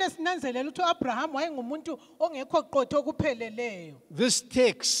 Kumele sinanzelele ukuthi uAbraham wayengumuntu ongekho qotho okupheleleyo. This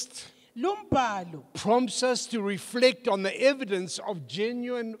text Lumbhalo prompts us to reflect on the evidence of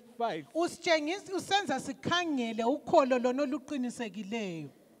genuine faith usitshengisa usenza sikhangele ukholo lona oluqinisekileyo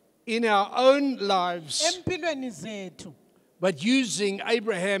in our own lives, empilweni zethu. but using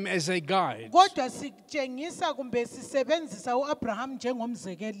Abraham as a guide. Kodwa sitshengisa kumbe sisebenzisa uAbraham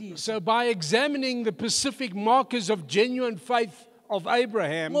njengomzekeliso. So, by examining the specific markers of genuine faith of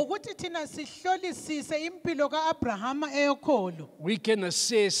Abraham, Ngokuthi thina sihlolisise impilo kaAbraham eyokholo. we can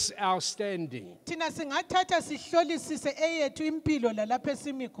assess our standing. Thina singathatha sihlolisise eyethu impilo lalapha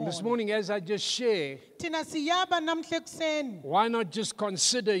esimi This khona. morning, as I just share, Thina siyaba namhle ekseni. why not just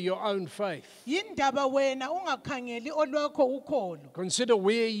consider your own faith? Yindaba wena ungakhangeli olwakho ukholo. Consider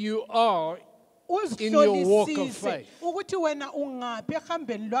where you are in your walk of Uzihlolisise faith. ukuthi wena ungaphi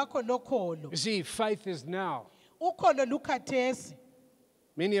ehambeni lwakho lokholo. You see, faith is now. Ukholo lukhathesi.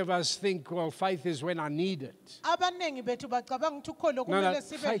 Many of us think, well, faith is when I need it. Abanengi bethu bacabanga ukuthi ukholo No, kumele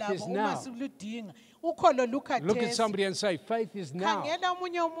sibe faith is labo now. uma siludinga. Ukholo Look at lukhathesi. somebody and say, faith is now. Khangela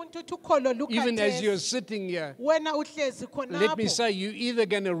omunye umuntu uthi ukholo Even as you're lukhathesi. sitting here, Wena uhlezi let me khonapho. say, you're either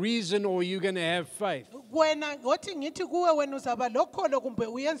going to reason or you're going to have faith. Wena ngothi ngithi kuwe wena uzaba lokholo kumbe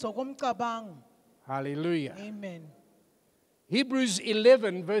uyenza komcabango. Hallelujah. Amen. Hebrews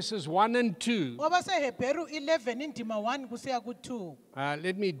 11, verses 1 and 2. WabaseHebheru 11 indima 1 kusiya ku2.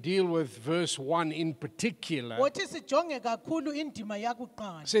 Let me deal with verse 1 in particular. Wothi sijonge kakhulu indima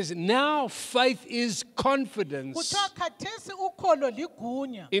yakuqala. It says, now faith is confidence Kuthiwa khathesi ukholo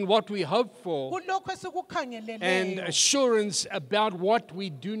ligunya in what we hope for kulokho and esikukhangeleleyo assurance about what we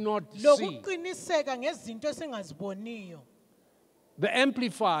do not see. lokuqiniseka ngezinto esingaziboniyo. The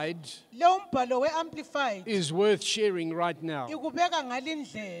Amplified Lo mbhalo weAmplified is worth sharing right now. ikubeka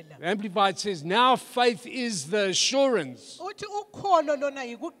ngalindlela. The Amplified says, now faith is the assurance, Uthi ukholo lona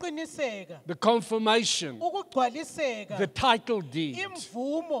yikuqiniseka, the confirmation, ukugcwaliseka, the title deed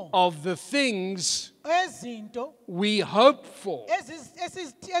imvumo of the things ezinto we hope for,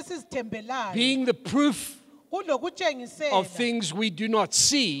 esizithembelayo being the proof of kulokutshengisela things we do not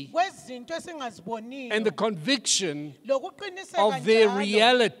see kwezinto esingaziboniyo and the conviction lokuqiniseka of their njalo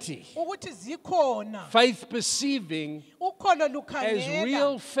reality. ukuthi zikhona. Faith perceiving Ukholo as lukhangela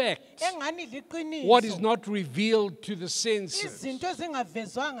real fact engani liqiniso what is not revealed to the senses. izinto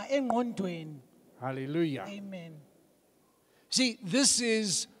ezingavezwanga engqondweni. Hallelujah. Amen. See, this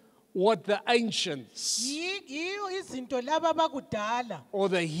is what the ancients Yiyo izinto laba bakudala. or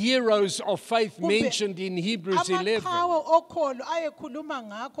the heroes of faith mentioned in Hebrews 11. Amaqhawe okholo ayekhuluma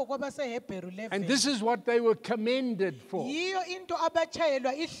ngakho kwabaseHebheru 11. And this is what they were commended for. Yiyo into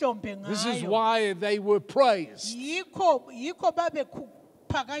abatshayelwa ihlombe ngayo. This is why they were praised. Yikho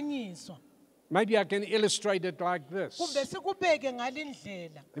babephakanyiswa. Maybe I can illustrate it like Kumbe this. sikubeke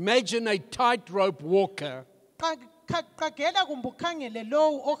ngalindlela. Imagine a tightrope walker Qagela kumbe ukhangele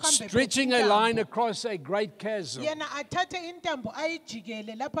lowo ohambe stretching a line across a great chasm. Yena athathe intambo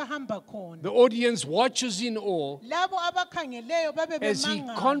ayijikele lapha hamba khona. The audience watches in awe Labo abakhangeleyo babe as he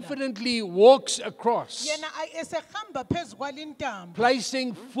bemangala. confidently walks across, Yena esehamba phezu kwalintambo.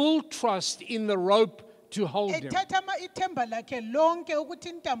 placing full trust in the rope to hold him. Ethatha ithemba lakhe lonke ukuthi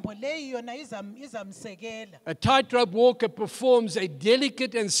intambo leyi yona izamsekela. A tightrope walker performs a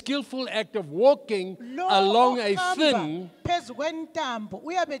delicate and skillful act of walking Lo along a ohamba thin, phezu kwentambo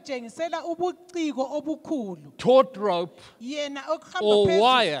uyabe ubuciko obukhulu. taut rope, Yena or okuhamba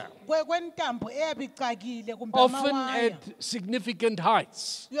wire, phezu kwentambo eyabicakile kumbe often amawaya. at significant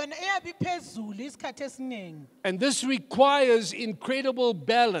heights. Yona eyabi phezulu isikhathi esiningi. And this requires incredible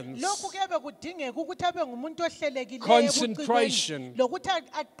balance, Lokhu kuyabe kudingeka ukuthi abe ngumuntu ohlelekileyo concentration, ebucikweni, lokuthi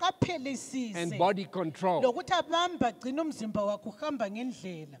aqaphelisise, and body control. lokuthi abambe agcine umzimba wakhe uhamba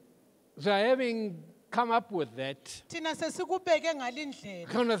ngendlela. So having come up with that, Thina sesikubeke ngalindlela.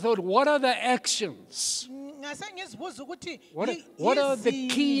 kind of thought, what are the actions? Ngase ngizibuza ukuthi What are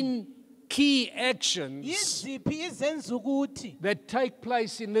the key actions yiziphi izenza ukuthi that take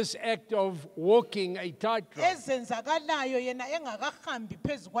place in this act of walking a tightrope? ezenzakalayo yena engakahambi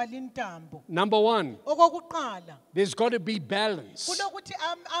phezu kwalintambo. Number one, Okokuqala there's got to be balance. kulokuthi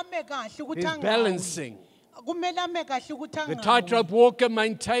ame kahle ukuthi There's angawi. balancing. Kumele ame kahle ukuthi The angawi. tightrope walker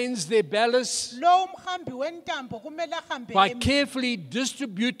maintains their balance Lo umhambi wentambo kumele ahambe by carefully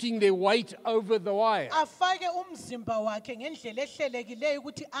distributing their weight over the wire. afake umzimba wakhe ngendlela ehlelekileyo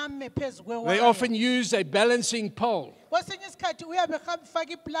ukuthi ame phezu They kwewaya. often use a balancing pole, Kwesinye isikhathi uyabe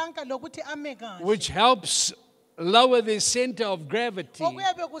efaka iplanka lokuthi ame kahle. which helps lower their center of gravity.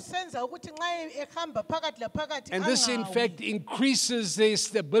 Okuyabe kusenza ukuthi nxa ehamba phakathi laphakathi And this, in angawi. fact, increases their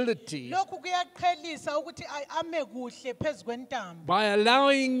stability Lokhu kuyaqhelisa ukuthi ame kuhle phezu kwentambo. by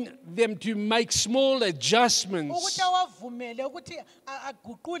allowing them to make small adjustments Ukuthi awavumele ukuthi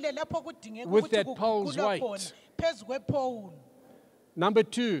aguqule lapho kudingeka with ukuthi that pole's kuguqulwa weight. khona phezu kwepole. Number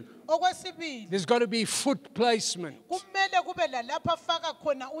two, Okwesibili there's got to be foot placement. kumele kube lalapha afaka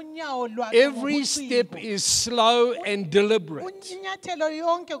khona unyawo lwakhe Every ngobuciko. step is slow and deliberate. Inyathelo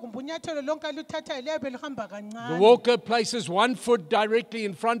yonke kumbe unyathelo lonke aluthathayo liyabe lihamba The kancane. walker places one foot directly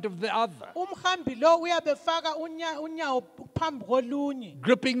in front of the other, Umhambi lo uyabe faka unyawo phambi kolunye.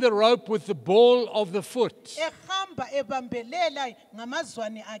 gripping the rope with the ball of the foot, Ehamba ebambelela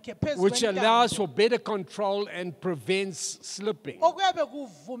ngamazwane akhe phezu which allows kwentambo. for better control and prevents slipping. Okuyabe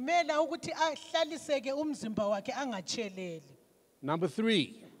kuvumela ukuthi ahlaliseke umzimba wakhe angatsheleli. Number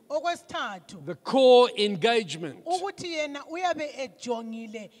three, Okwesithathu the core engagement. ukuthi yena uyabe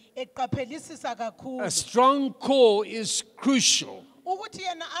ejongile eqaphelisisa A kakhulu. strong core is crucial Ukuthi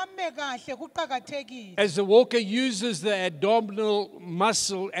yena ame kahle kuqhakathekile. as the walker uses the abdominal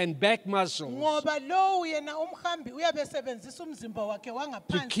muscle and back muscles Ngoba lo yena umhambi uyabe sebenzisa umzimba wakhe to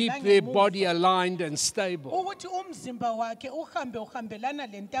wangaphansi keep their langemuva. body aligned and stable. Ukuthi umzimba wakhe uhambelana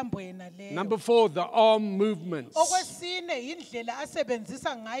lentambo yena leyo. Number four, the arm movements. Okwesine indlela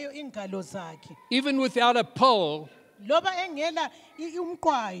asebenzisa ngayo ingalo zakhe. Even without a pole, Loba engela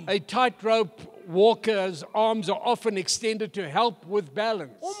umqwayi. a tightrope walker's arms are often extended to help with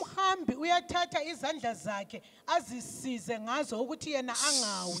balance. Umhambi uyathatha izandla zakhe azisize ngazo ukuthi yena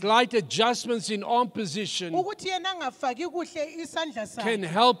angawi. Slight adjustments in arm position Ukuthi yena angafaki kuhle isandla can sakhe.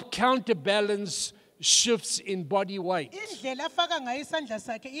 help counterbalance shifts in body weight. Indlela afaka ngayo isandla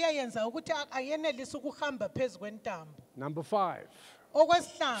sakhe iyayenza ukuthi ayenelise ukuhamba phezu kwentambo. Number five,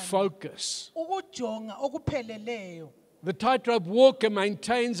 Okwesihlanu focus. ukujonga okupheleleyo. The tightrope walker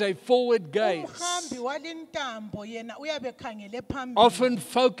maintains a forward gaze, Umhambi walintambo yena uyabe khangele phambili. often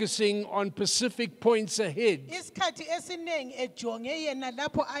focusing on specific points ahead. Isikhathi esiningi ejonge yena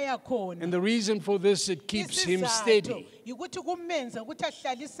lapho aya khona. And the reason for this, it keeps him Isizathu steady. yikuthi kumenza ukuthi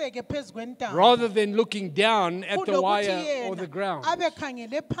ahlaliseke phezu kwentambo. Rather than looking down at the Kunokuthi wire or yena the ground. abe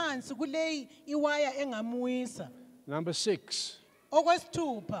khangele phansi kuleyi iwaya engamwisa. Number six,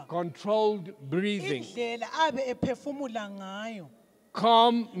 Okwesithupha controlled breathing. indlela abe ephefumula ngayo.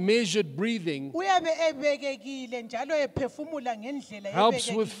 Calm, measured breathing Uyabe ebekekile njalo ephefumula ngendlela helps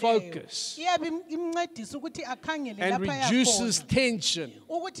with ebekekileyo. focus Iyabe imncedisa ukuthi akhangele and lapha reduces yakhona. tension,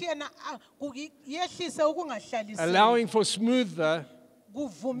 Ukuthi yena yehlise ukungahlaliseki. allowing for smoother more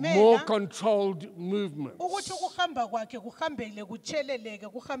kuvumela controlled movements. ukuthi ukuhamba kwakhe kuhambele kutsheleleke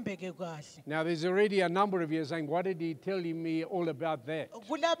kuhambeke kahle. Now, there's already a number of you saying, what did he tell me all about that?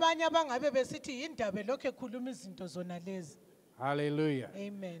 Kulabanye abangabe besithi indaba lokho ekhuluma izinto zona lezi. Hallelujah.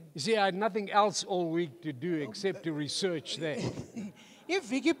 Amen. You see, I had nothing else all week to do except to research that.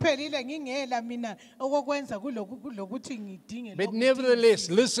 Iviki iphelile ngingela mina okokwenza kulokuthi ngidinge But nevertheless,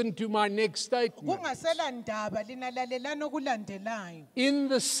 listen to my next statement. kungasela ndaba linalalelana okulandelayo In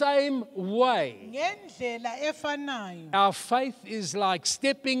the same way, ngendlela efanayo our faith is like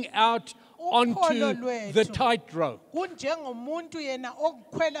stepping out onto the tightrope, kunjengomuntu yena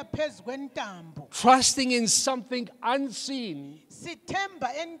okukhwela phezu kwentambo trusting in something unseen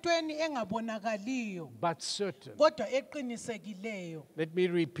sithemba entweni engabonakaliyo but certain. kodwa eqinisekileyo. Let me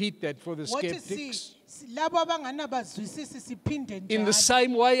repeat that for the Wathi skeptics. labo abanganabazwisisi siphinde In the njalo.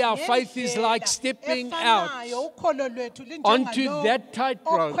 same way, our faith is like Ngendlela stepping out efanayo, ukholo lwethu onto linjengalo that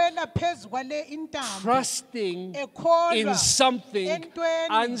tightrope, okhwela phezu kwale intambo trusting ekholwa in something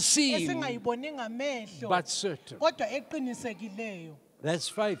entweni unseen esingayiboni ngamehlo but certain. kodwa eqinisekileyo. That's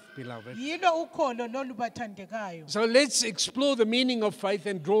faith, beloved. Yilo ukholo lolu bathandekayo. So let's explore the meaning of faith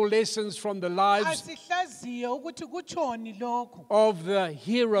and draw lessons from the lives Asihlaziye ukuthi kutshoni lokho of the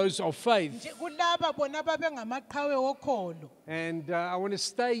heroes of faith. nje kulaba bona babengamaqhawe wokholo. And I want to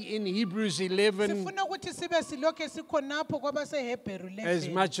stay in Hebrews 11 Sifuna ukuthi sibe silokho sikhonapho kwabaseHebheru as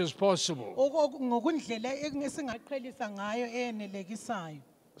 11 much as possible. ngokundlela esingaqhelisa ngayo enelekisayo.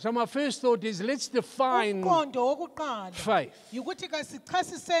 So my first thought is let's define Umqondo wokuqala faith. ukuthi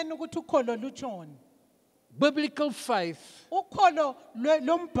kasichasiseni ukuthi ukholo lutshoni. Biblical faith Ukholo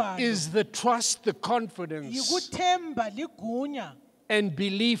lombhalo is the trust, the confidence, yikuthemba ligunya and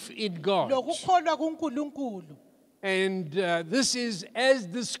belief in God. lokukholwa kuNkulunkulu. And this is as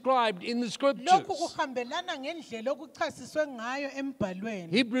described in the Lokhu scriptures. kuhambelana ngendlela okuchasiswe ngayo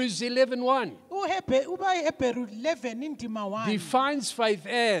embhalweni. Hebrews 11:1 uHebheru 11 indima 1 defines faith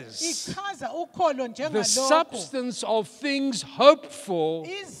as ichaza ukholo the njengalokho substance of things hoped for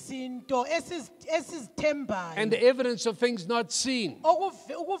izinto esizithembayo and the evidence of things not seen.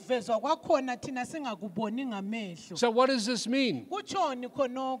 ukuvezwa kwakhona thina singakuboni ngamehlo. So what does this mean? Kutshoni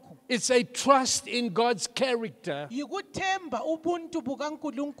khonokho? It's a trust in God's character, Yikuthemba ubuntu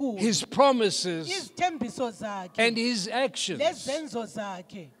bukaNkulunkulu, His promises, izithembiso zakhe and His actions. lezenzo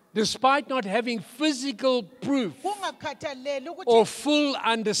zakhe. Despite not having physical proof Kungakhathaleli or ukuthi full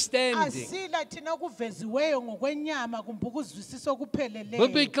understanding, asila thina kuveziweyo ngokwenyama kumbe ukuzwisisa okupheleleyo.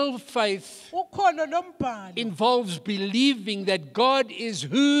 biblical faith Ukholo lombhalo involves believing that God is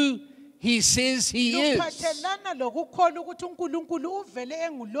who He says He is luphathelana lokukholwa ukuthi uNkulunkulu uvele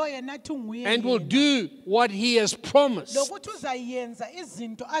engulo yena athi nguye and will yena. do what He has promised, Lokuthi uzayenza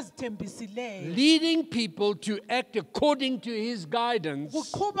izinto azithembisileyo. leading people to act according to His guidance,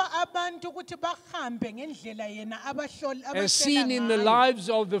 Kuqhuba abantu ukuthi bahambe ngendlela yena as seen in the lives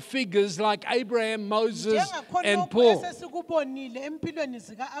of the figures like Abraham, Moses, and njengakhonokho Paul. esesikubonile empilweni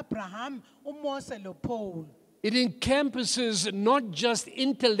zika-Abraham, uMose loPaul. It encompasses not just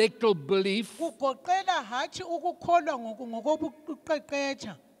intellectual belief, Kugoqela hatshi ukukholwa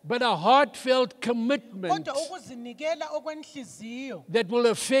ngokobuqeqetsha but a heartfelt commitment kodwa ukuzinikela okwenhliziyo that will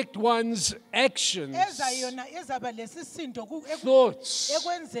affect one's actions, ezaba lesisindo thoughts,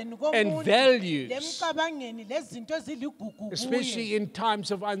 ekwenzeni and komuntu values, lemcabangeni lezinto eziligugu especially kuye in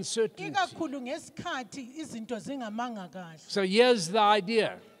times of uncertainty. ikakhulu ngesikhathi izinto zingamanga kahle. So here's the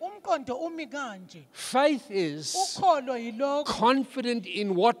idea. Umqondo umi kanje, Faith is ukholo yilokho confident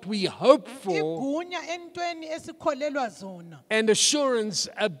in what we hope for igunya entweni esikholelwa zona and assurance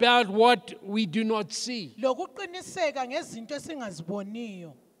about what we do not see. lokuqiniseka ngezinto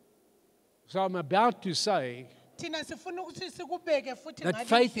esingaziboniyo. So I'm about to say Thina sifuna ukuthi sikubeke futhi that ngale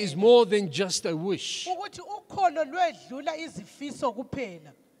faith is ndlela, more than just a wish. ukuthi ukholo lwedlula izifiso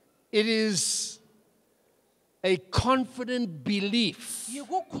kuphela. It is a confident belief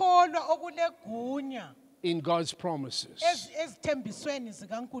Yikukholwa okulegunya in God's promises, ezithembisweni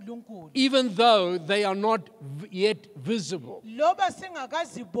zikaNkulunkulu. even though they are not yet visible. Loba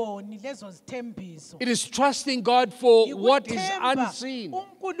singakaziboni lezo zithembiso. It is trusting God for what is Yikuthemba unseen,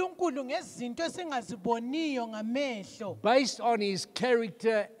 uNkulunkulu ngezinto esingaziboniyo ngamehlo. based on His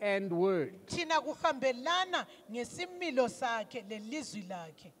character and word. Thina kuhambelana ngesimilo sakhe lelizwi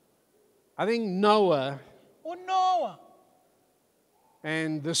lakhe. I think Noah uNoah,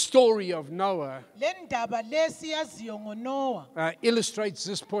 and the story of Noah le ndaba lesiyaziyo ngoNoah illustrates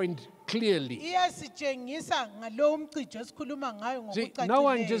this point clearly. iyasitshengisa ngalo umcijo esikhuluma ngayo See, no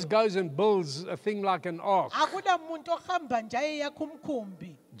one just ngokucacileyo. goes and builds a thing like an ark Akula muntu ohamba nje yakho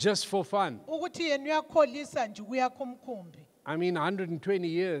umkhumbi just for fun. ukuthi yena uyakholisa nje kuyakho umkhumbi. I mean, 120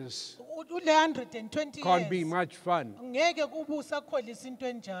 years ule 120 can't be years much fun. ngeke kube usakholisa into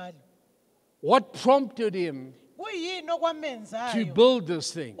enjalo. What prompted him Kuyini to okwamenzayo build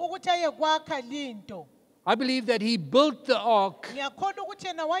this thing? ukuthi aye kwakha linto? I believe that he built the ark Ngiyakholwa ukuthi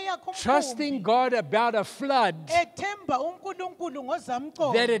yena wayakha trusting umkhumbi God about a flood ethemba uNkulunkulu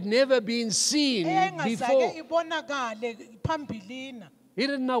ngozamcolo that had never been seen engazake before. ibonakale phambilina. He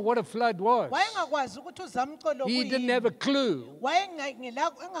didn't know what a flood was. Wayengakwazi ukuthi uzamcolo He didn't have a clue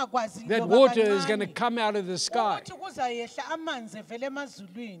engakwazi that loba water is going to kancane come out of the sky. ukuthi kuzayehla amanzi evele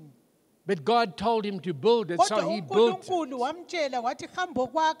emazulwini. But God told him to build it, Kodwa so he built it. uNkulunkulu wamtshela wathi hamba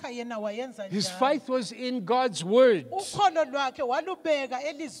kwakha yena wayenza His njalo. faith was in God's word Ukholo lwakhe walubeka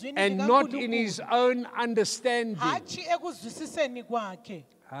elizwini and not in his likaNkulunkulu own understanding. hatshi ekuzwisiseni kwakhe.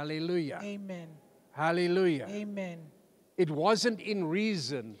 Hallelujah. Amen. Hallelujah. Amen. It wasn't in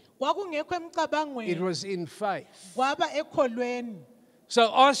reason, Kwakungekho it emcabangweni was in faith. kwaba ekholweni. So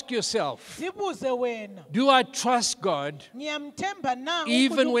ask yourself, Zibuze wena, do I trust God ngiyamthemba na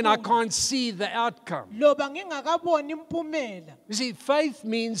even when I uNkulunkulu can't see the outcome? loba ngingakaboni impumela? You see, faith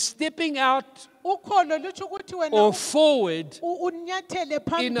means stepping out Ukholo lutsho ukuthi wena or forward unyathele in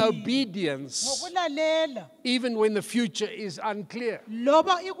phambili obedience ngokulalela even when the future is unclear.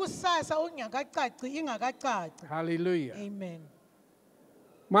 loba ikusasa ingakacaci. Hallelujah. Amen.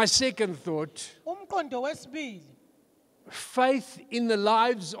 My second thought, Umqondo wesibili, faith in the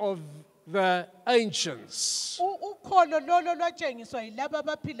lives of the ancients. ukholo lolo lwatshengiswa yilabo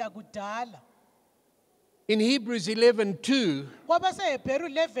abaphila kudala. In Hebrews 11:2, KwabaseHebheru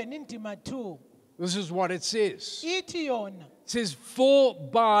 11 indima 2 this is what it says. ithi yona, It says, "For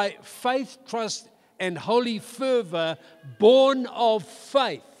by faith, trust, and holy fervor, born of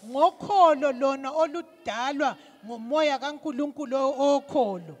faith." ngokholo lona oludalwa ngomoya kaNkulunkulu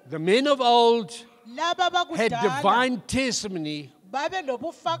okholo. The men of old Laba had bakudala divine testimony babe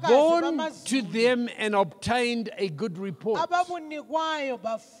lobufakazi born to bamazulu them and obtained a good report. ababunikwayo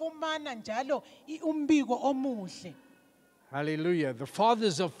bafumana njalo umbiko omuhle. Hallelujah. The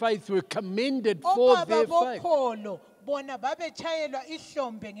fathers of faith were commended for Obaba their faith. bokholo bona babetshayelwa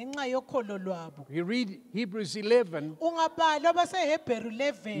ihlombe ngenxa yokholo lwabo. You read Hebrews 11, Ungabala baseHebheru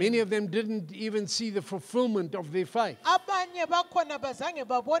 11. many of them didn't even see the fulfillment of their faith. Abanye bakhona bazange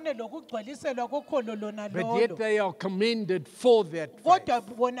babone lokugcwaliselwa kokholo lona But yet lolo. they are commended for that faith. Kodwa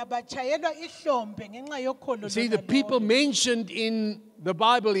bona bachayelwa ihlombe ngenxa yokholo See, the lona people lolo. mentioned in the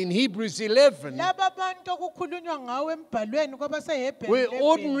Bible in Hebrews 11 Laba bantu okukhulunywa ngawo embhalweni kwabaseHebheru were 11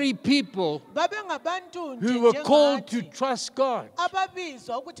 ordinary people babengabantu nje who were called to njengathi trust God.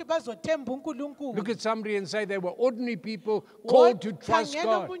 ababizwa ukuthi bazothemba uNkulunkulu. Look at somebody and say they were ordinary people called to trust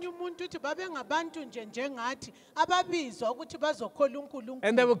Khangela God. omunye umuntu uthi babengabantu nje njengathi ababizwa ukuthi bazokhola uNkulunkulu.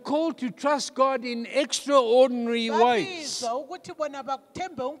 And they were called to trust God in extraordinary ways. Babizwa ukuthi bona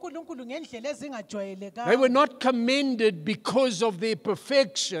bathembe uNkulunkulu ngendlela ezingajwayelekanga. They were not commended because of their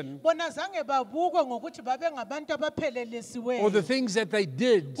perfection Bona zange babukwe ngokuthi babengabantu abaphelelisiweyo. or the things that they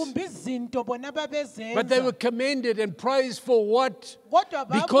did, kumbe izinto bona babezenza. but they were commended and praised for what? Kodwa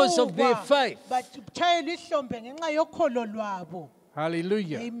because of their babukwa, faith. batshayelwa ihlombe ngenxa yokholo lwabo.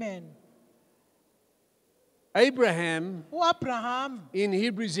 Hallelujah. Amen. Abraham UAbraham in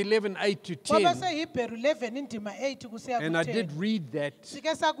Hebrews 11:8 to 10, kwabaseHebheru 11 indima 8 kusiya and I did ku-10. read that,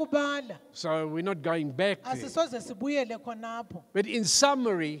 Sike sakubala, so we're not going back there. asisoze sibuyele khonapho. But in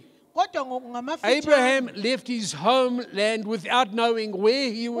summary, Kodwa ngamafitshane, Abraham left his homeland without knowing where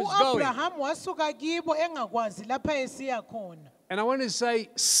he was going. uAbraham wasuka kibo engakwazi lapha esiya khona. And I want to say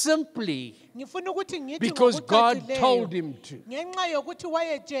simply Ngifuna ukuthi ngithi because God ngokucacileyo, told him to. ngenxa yokuthi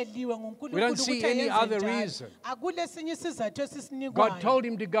wayetsheliwe nguNkulunkulu We don't see ukuthi any ayenze other njalo. reason. Akulesinye isizathu God esisinikwayo. told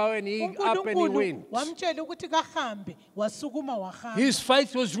him to go and he up and he uNkulunkulu went. wamtshela ukuthi kahambe, wasukuma wahamba. His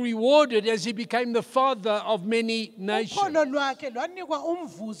faith was rewarded as he became the father of many nations. Ukholo lwakhe lwanikwa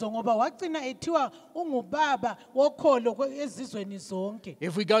umvuzo ngoba wagcina ethiwa ungubaba wokholo ezizweni zonke.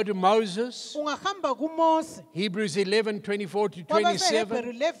 If we go to Moses, Ungahamba kuMose, Hebrews 11:24 to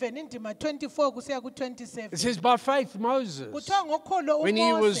kwabaseHebheru 27, 11 indima 24 kusiya ku27. it says, by faith Moses, Kuthiwa ngokholo when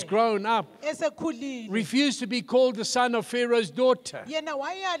he was uMose grown up, esekhulile, refused to be called the son of Pharaoh's daughter, yena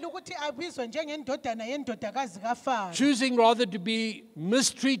wayala ukuthi abizwe njengendodana yendodakazi kaFaro. choosing rather to be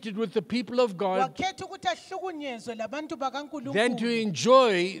mistreated with the people of God Wakhetha ukuthi ahlukunyezwe labantu than to bakaNkulunkulu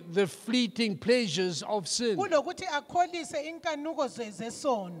enjoy the fleeting pleasures of sin. kulokuthi akholise inkanuko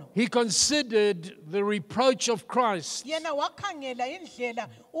zesono. He considered the reproach of Christ Yena wakhangela indlela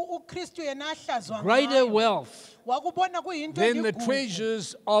uKristu yena ahlazwa greater ngayo, wealth wakubona kuyinto than the eligugu.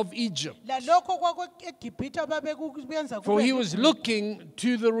 treasures of Egypt. Lalokho kwakwe-Egibhithe ababekuyenza For kube he was ligugu. looking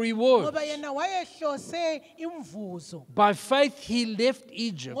to the reward. Ngoba yena wayehlose imvuzo. By faith he left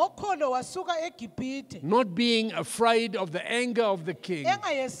Egypt, Ngokholo wasuka eGibhithe, not being afraid of the anger of the king,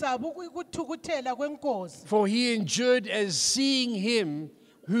 engayesabi ukuthukuthela kwenkosi. for he endured as seeing him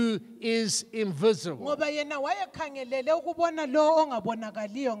who is invisible. Ngoba yena wayekhangelele ukubona lo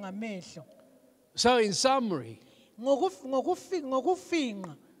ongabonakaliyo ngamehlo. So in summary,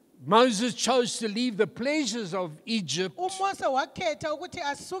 Ngokufinqa, Moses chose to leave the pleasures of Egypt uMose wakhetha ukuthi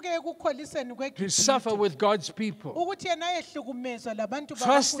asuke ekukholiseni to suffer kweGibhithe, with God's people, ukuthi yena ayehlukumezwa labantu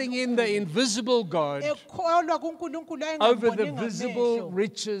trusting in the bakaNkulunkulu, invisible God ekholwa kuNkulunkulu over the ayengamboni visible ngamehlo,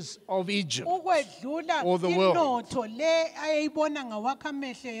 riches of Egypt. ukwedlula or the world. inotho le ayeyibona ngawakho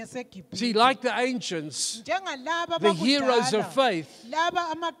amehlo See, yaseGibhithe. like the ancients, Njengalaba the heroes of abakudala, faith, laba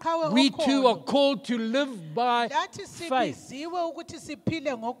amaqhawe we too are okholo, called to live by lathi faith. sibiziwe ukuthi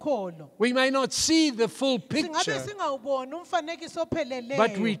siphile ngokholo. We may not see the full Singabe picture, singawuboni umfanekiso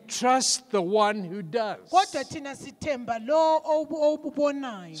but we opheleleyo, trust the one who does. kodwa thina sithemba lo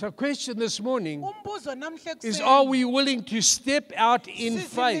obubonayo. So, question this morning Umbuzo namhle is: ekuseni, are we willing to step out in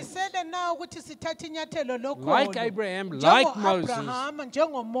faith, sizimisele na ukuthi sithathe inyathelo like lokholo, Abraham, like Moses, njengo-Abrahama,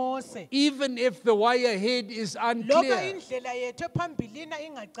 njengomose, even if the way ahead is loba unclear? indlela yethu ephambilina See,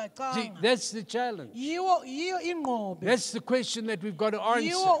 ingacacanga? that's the challenge. Yiyo inqobe, That's the question that we've got to answer.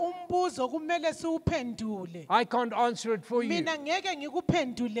 yiwo umbuzo kumele siwuphendule. I can't answer it for you. Mina ngeke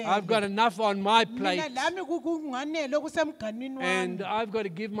ngikuphendulele. I've got enough on my Mina plate, lami kunganele okusemganwini and wami. I've got to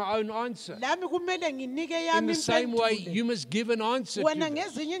give my own answer. Lami kumele nginike In yami the same way, impendulo. you must give an answer to Wena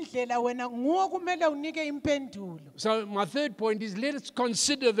this. ngezinye indlela wena nguwe kumele unike impendulo. So my third point is, let us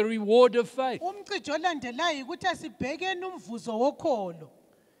consider the reward of faith. Umcijo olandelayo ukuthi asibhekeni umvuzo wokholo.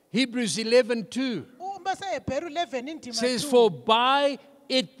 Hebrews 11:2 Uma seHebheru 11 indima says, 2, "For by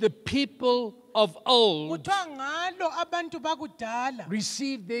it the people of old kuthiwa ngalo abantu bakudala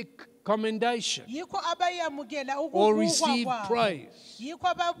received their commendation yikho abayamukela or ukubukwa received kwabo. praise." Yikho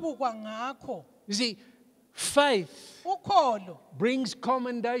ababukwa ngakho. You see, faith Ukholo brings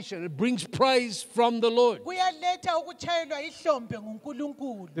commendation, it brings praise from the Lord. kuyaletha ukutshayelwa ihlombe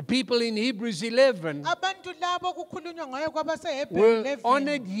nguNkulunkulu. The people in Hebrews 11 Abantu labo kukhulunywa ngayo kwabaseHebheru were 11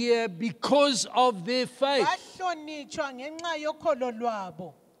 honored here because of their faith. bahlonitshwa ngenxa yokholo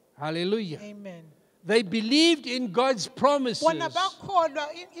lwabo. Hallelujah. Amen. They believed in God's promises, Bona bakholwa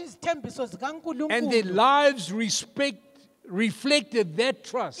izithembiso and their zikaNkulunkulu. lives reflected that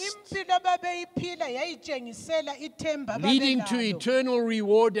trust, Impilo ababeyiphila yayitshengisela ithemba leading to ababelalo. eternal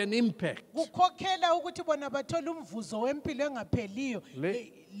reward and impact. Kukhokhela ukuthi bona bathole umvuzo wempilo engapheliyo,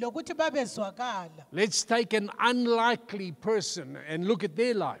 Le- lokuthi babezwakala. Let's take an unlikely person and look at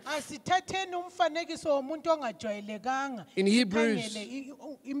their life. Asithatheni umfanekiso womuntu ongajwayelekanga, In Hebrews- sikhangele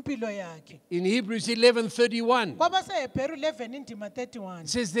impilo yakhe. In Hebrews 11:31, KwabaseHebheru 11 indima 31 it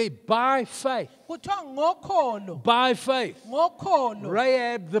says there, by faith, kuthiwa ngokholo, by faith, ngokholo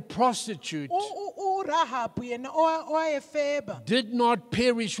Rahab the prostitute uRahabu yena owayefeba did not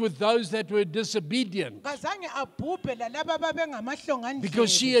perish with those that were disobedient, kazange abhubhe lalaba babengamahlongandlebe,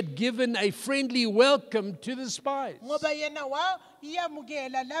 because she had given a friendly welcome to the spies. ngoba yena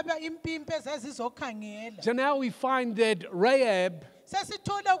wayamukela laba impimpi ezazizokhangela. So now we find that Rahab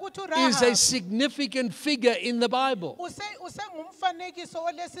Sesithola ukuthi is a uRahabu significant figure in the Bible, usengumfanekiso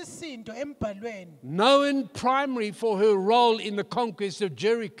olesisindo embhalweni. known primarily for her role in the conquest of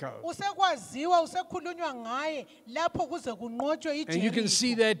Jericho. Usekwaziwa, usekhulunywa ngaye lapho kuze kunqotshwe And you can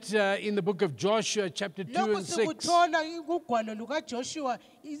see iJerikho. that in the book of Joshua, chapter 2 Lokhu and 6. sikuthola kugwalo lukaJoshua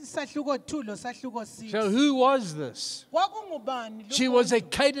isahluko 2 losahluko 6. So who was this? Kwakungubani lo She was a muntu?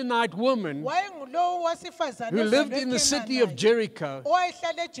 Canaanite woman Wayengulowo wesifazane who lived ozalwe in the city of eKhenani, Jericho.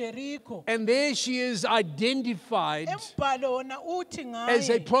 owayehlala eJerikho. And there she is identified Embhalo wona uthi as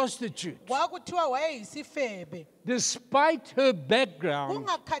a ngaye prostitute. kwakuthiwa wayeyisifebe. Despite her background,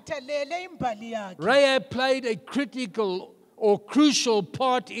 Kungakhathalele imbali yakhe. Rahab played a critical or crucial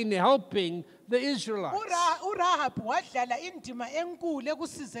part in helping the Israelites. uRahabu wadlala indima enkulu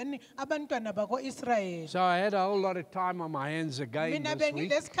ekusizeni abantwana bako-Israyeli. So I had a whole lot of time on my hands again Mina this week.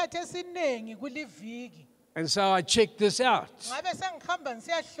 bengilesikhathi esiningi kuliviki. And so I checked this out. Ngabe sengihamba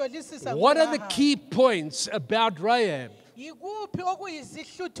ngisiyahlolisisa What are the ngoRahabu. key points about Rahab? Yikuphi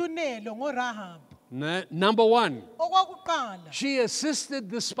okuyizihluthunelo ngoRahabu? Number one, Okwakuqala, she assisted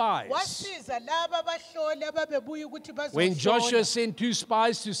the spies. wasiza laba abahloli ababebuya ukuthi When Joshua bazohlola. sent 2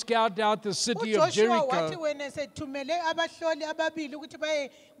 spies to scout out the city of uJoshua wathi Jericho wena sethumele abahloli ababili ukuthi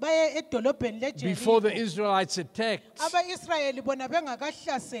baye edolobheni before the leJericho. Israelites attacked, Aba-Israyeli bona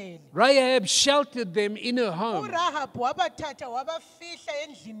bengakahlaseli. Rahab sheltered them in her home, uRahab wabathatha wabafihla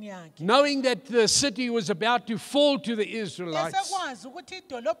endlini yakhe. knowing that the city was about to fall to the Israelites. Esekwazi ukuthi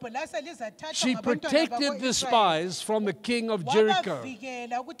idolobho lase lizathathwa She ngabantwana protected the bako-Israyeli. spies from the king of Jericho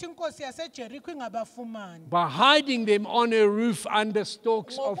Wabavikela ukuthi inkosi yaseJericho ingabafumani. by hiding them on her roof under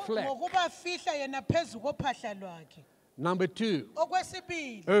stalks of flax. Ngokubafihla yena phezu kophahla lwakhe. Number 2,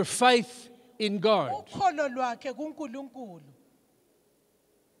 Okwesibili, her faith in God. ukholo lwakhe kuNkulunkulu.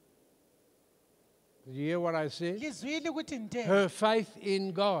 Did you hear what I said? Lizwile ukuthi ngitheni? Her faith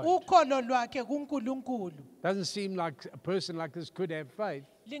in God. Ukholo lwakhe kuNkulunkulu. Doesn't seem like a person like this could have faith,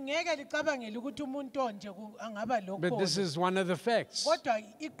 Lingeke licabangele ukuthi umuntu onje angaba but this lokholo. is one of the facts. Kodwa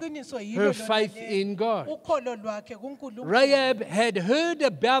iqiniso yilo Her lona faith lelo. in God. Ukholo lwakhe kuNkulunkulu. Rahab had heard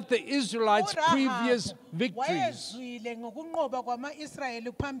about the Israelites' uRahab previous victories wayezwile ngokunqoba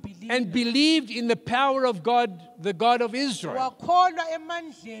kwama-Israyeli phambilini. and believed in the power of God, the God of Israel. Wakholwa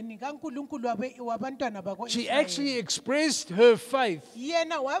emandleni kaNkulunkulu wabantwana She bako-Israyeli. actually expressed her faith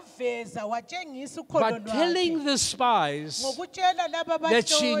Yena waveza watshengisa by ukholo telling lwakhe the spies ngokutshela laba that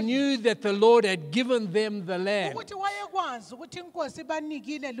she abahloli knew that the Lord had given them the land ukuthi wayekwazi ukuthi inkosi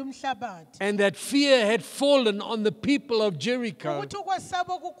banikile lumhlabathi. and that fear had fallen on the people of Jericho Ukuthi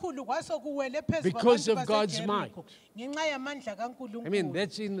ukwesaba okukhulu kwaso kuwele phezu because kwabantu of God's baseJericho might. ngenxa yamandla I mean, kaNkulunkulu.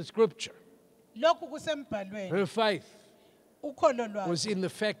 that's in the scripture. Lokhu kusembhalweni. Her faith Ukholo was lwakhe in the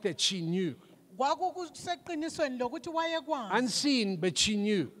fact that she knew. kwakuseqinisweni lokuthi wayekwazi. Unseen, but she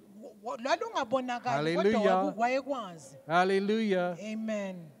knew. Lwalungabonakali Hallelujah. kodwa wayekwazi. Hallelujah.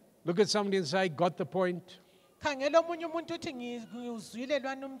 Amen. Look at somebody and say, got the point. Khangela omunye umuntu uthi ngiwuzwile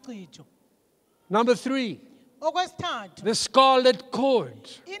lwana umcijo. Number 3, Okwesithathu, the scarlet cord.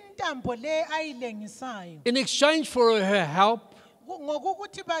 intambo le ayilengisayo In exchange for her help,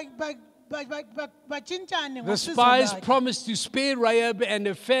 ngokuthi bajintshane the ngosizo spies lwakhe. promised to spare Rahab and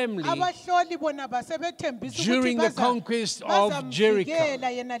her family Abahloli bona basebethembisa during the conquest of Jericho. bazamvikela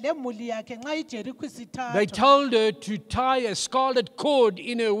yena lemuli yakhe nxa iJericho They isithathwa. told her to tie a scarlet cord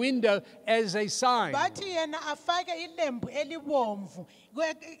in her window as a sign. Bathi yena afake ilembu elibomvu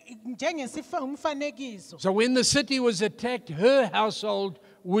umfanekiso. So when the city was attacked, her household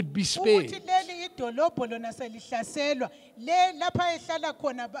would be spared. Ukuthi leli idolobho lona selihlaselwa le lapha ehlala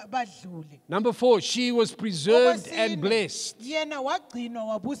khona badlule. Number 4, she was preserved and Okwesine, blessed. yena wagcinwa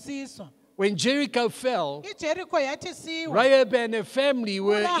wabusiswa. When Jericho fell, iJericho yathi siwa. Rahab and her family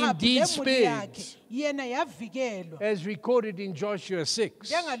were uRahab indeed lemuli spared, yakhe, yena yavikelwa. as recorded in Joshua 6.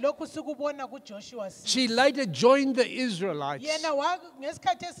 Njengalokhu sikubona kuJoshua 6. She later joined the Israelites, Yena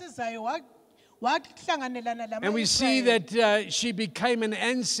ngesikhathi esizayo wahlanganelana and we see lama-Israyeli. that she became an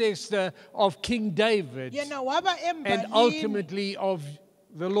ancestor of King David Yena waba and embalini ultimately of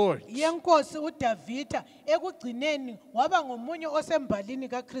the Lord. yenkosi uDavida ekugcineni waba ngomunye osembalini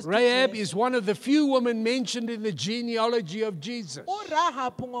kaKristu Rahab Jesu. is one of the few women mentioned in the genealogy of Jesus.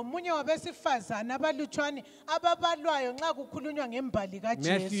 uRahab ngomunye wabesifazana abalutshwane ababalwayo nxa kukhulunywa ngembali kaJesu.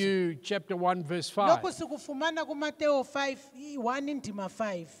 Matthew chapter 1 verse 5. Lokhu sikufumana kuMateyu 5:1 indima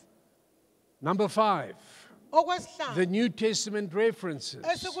 5. Number 5, the Okwesihlanu New Testament references.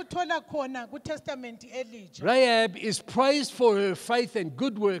 esikuthola khona kuTestament elitsha. Rahab is praised for her faith and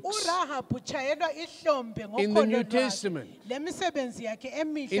good works uRahab utshayelwa ihlombe in the ngokholo New lwakhe Testament. lemisebenzi yakhe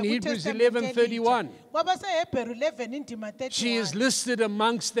emihle In Hebrews kuTestament 11:31. elitsha. KwabaseHebheru 11 indima She is 31. listed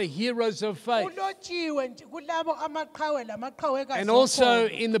amongst the heroes of faith. Ulotshiwe nje kulabo amaqhawe lamaqhawekazi And also okholo.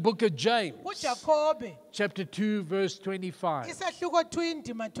 in the book of James, uJakobe chapter 2, verse 25. isahluko 2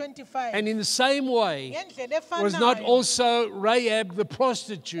 indima 25. And in the same way, ngendlela was not efanayo also Rahab the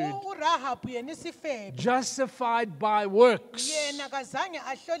prostitute uRahab yena isifebe justified by works yena kazange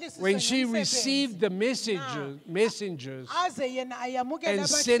ahlolisiswe when she ngemisebenzi. received the messengers aze yena ayamukela and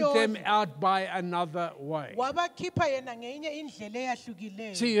sent them abahloli out by another way? wabakhipha yena ngenye indlela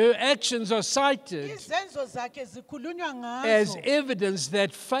eyahlukileyo. See, her actions are cited izenzo zakhe zikhulunywa as ngazo evidence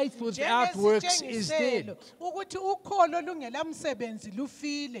that faith without works is dead. ukuthi ukholo lungela msebenzi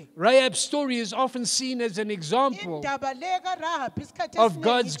lufile. Rahab's story is often seen as an example indaba le kaRahab isikhathi of esiningi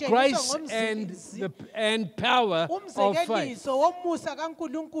God's itshengiswa grace ngomzekeliso. and power of faith. umzekeliso womusa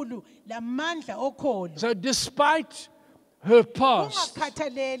kaNkulunkulu lamandla okholo. So despite her past,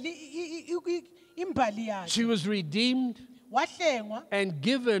 ungakhathaleli imbali yakhe she was redeemed wahlengwa and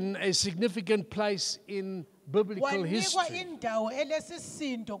given a significant place in biblical wanikwa history. indawo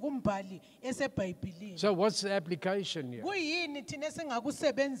elesisindo kumbhali esebhayibhilini. So what's the application here? Kuyini thina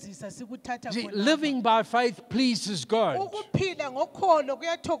esingakusebenzisa sikuthatha See, khona? living by faith pleases God. Ukuphila ngokholo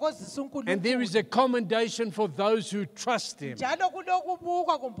kuyathokozisa And there is uNkulunkulu. a commendation for those who trust Him. Njalo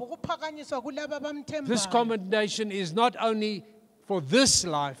kulokubukwa kumbe ukuphakanyiswa kulabo This abamthembayo. commendation is not only for this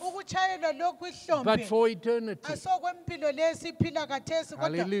life, Ukutshayelwa lokhu ihlombe but for eternity. asokwempilo lesiphila khathesi kodwa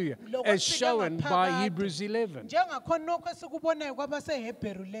Hallelujah. lokwempilo As shown by ngaphakade. Hebrews 11. Njengakhonokho esikubonayo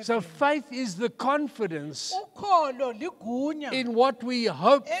kwabaseHebheru 11. So faith is the confidence Ukholo ligunya in what we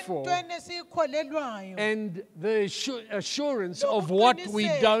hope for entweni esiyikholelwayo and the assurance of what we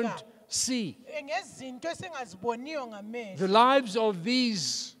don't see. ngezinto esingaziboniyo The ngamehlo. lives of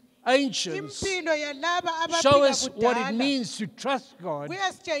these ancients Impilo yalaba show abaphila us what it kudala means to trust God,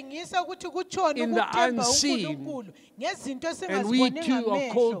 kuyasitshengisa ukuthi kutshoni in the ukuthemba unseen, uNkulunkulu ngezinto and we esingaziboni too are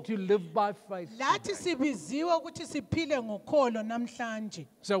called ngamehlo. to live by faith. Lathi sibiziwe ukuthi siphile ngokholo namhlanje.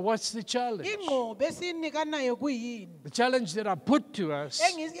 So what's the challenge? Ingqobo esiyinikanayo kuyini? The challenge that I put to us is,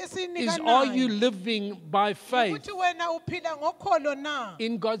 are you Esiyinikanayo living by faith ukuthi wena uphila ngokholo na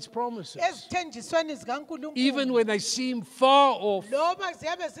in God's promises? ezithenjisweni zikaNkulunkulu. Even when they seem far off Loba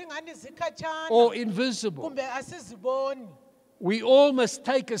ziyabe zingani zikhatshana or invisible. kumbe asiziboni. We all must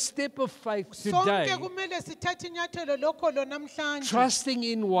take a step of faith Sonke today, kumele sithathe inyathelo lokholo namhlanje. trusting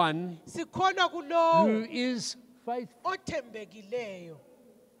in one Sikholwa who kulowo is faithful. othembekileyo.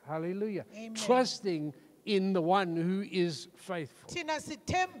 Hallelujah. Amen. Trusting in the one who is faithful. Thina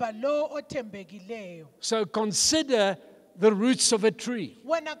sithemba lo othembekileyo. So consider the roots of a tree.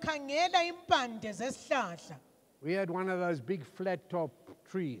 Wena khangela impande zesihlahla. We had one of those big flat top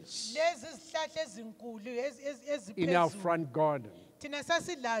trees Lezi zihlahla ezinkulu in our eziphezulu. front garden. Thina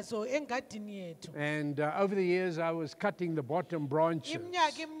sasilazo engadini yethu. And over the years, I was cutting the bottom branches.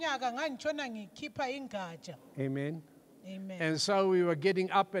 Iminyaka ngangitshona ngikhipha ingatsha. Amen. Amen. And so we were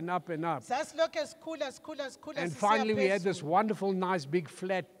getting up and up and up. Sasilokhe sikhula And sisiya finally, we had this phezulu. wonderful, nice, big,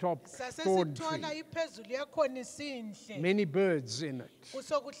 flat top thorn tree. Sasesithola iphezulu yakhona isinhle. Many birds in it.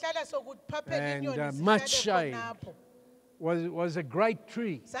 Sokuhlala sokuphaphela And, inyoni much zihlale shade. khonapho. Was a great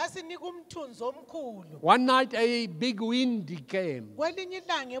tree. Sasinika umthunzi omkhulu. One night, a big wind came. Kwelinye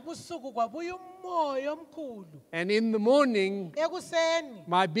ilanga ebusuku kwabuya umoya omkhulu. And in the morning, Ekuseni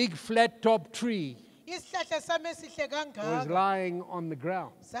my big, flat top tree isihlahla sami esihle was kangaka lying on the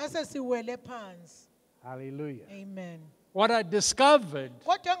ground. sase siwele phansi. Hallelujah. Amen. What I discovered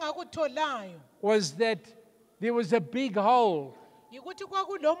Kodwa engakutholayo was that there was a big hole, yikuthi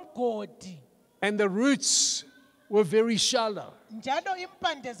kwakulomgodi and the roots were very shallow. njalo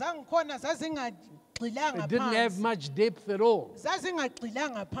impande zangikhona zazingagxilanga It didn't have phansi. much depth at all.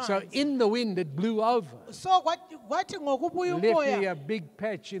 Zazingagxilanga So phansi. in the wind, it blew over. So kwathi ngokubuya Left me umoya a big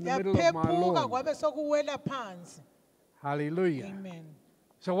patch in the middle of my yaphephuka lawn. kwabe sokuwela phansi. Hallelujah. Amen.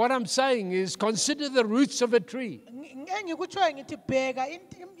 So what I'm saying is, consider the roots of a tree. Engikutshoyo ngithi bheka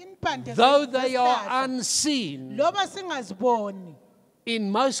impande Though they are zesihlahla. unseen, Loba singaziboni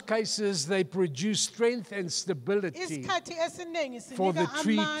in most cases they produce strength and stability. isikhathi esiningi For the sinika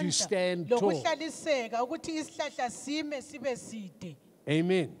tree to amandla stand tall. lokuhlaliseka ukuthi isihlahla sime sibe side.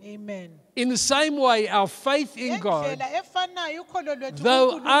 Amen. Amen. In the same way, our faith in God, Ngendlela efanayo ukholo lwethu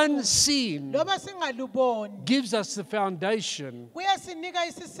though kuNkulunkulu, unseen, loba singaluboni gives us the foundation kuyasinika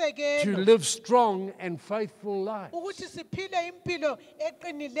to isisekelo live strong and faithful lives. ukuthi siphile impilo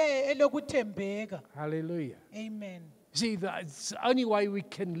eqinileyo elokuthembeka. Hallelujah. Amen. See, it's the only way we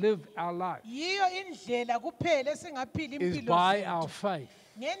can live our life Yiyo indlela kuphela esingaphila is impilo by our zethu faith,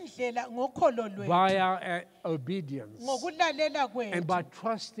 ngendlela ngokholo lwethu by our obedience, ngokulalela and by kwethu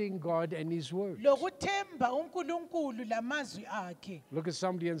trusting God and His Word. lokuthemba uNkulunkulu lamazwi akhe. Look at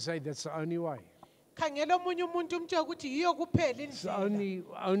somebody and say, that's the only way. Khangela omunye umuntu umtshela ukuthi yiyo kuphela It's the indlela.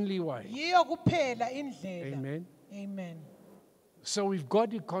 only way. Yiyo kuphela indlela. Amen. Amen. So we've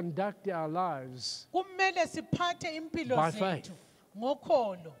got to conduct our lives Kumele siphathe impilo by zethu faith.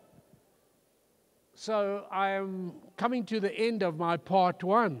 ngokholo. So I am coming to the end of my part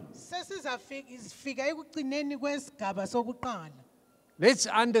one. Sesizafika ekugcineni kwesigaba sokuqala. Let's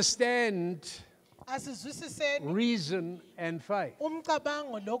understand Asizwisiseni reason and faith.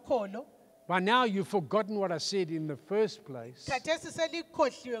 umcabango lokholo. By now you've forgotten what I said in the first place. Khathesi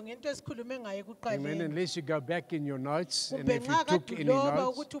selikhohliwe ngento esikhulume ngayo Amen. ekuqaleni. Unless you go back in your notes and Kumbe if you nxa took kade any uloba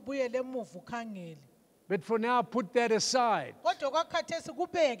notes. ukuthi ubuyele emuva ukhangele. But for now, put that aside. Kodwa kwakhathesi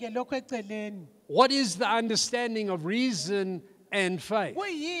kubeke lokho eceleni. What is the understanding of reason and faith?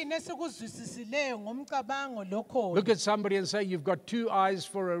 Kuyini esikuzwisisileyo ngomcabango lokholo? Look at somebody and say, you've got two eyes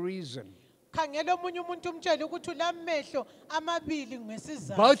for a reason. Khangela omunye umuntu umtshele ukuthi ulamehlo amabili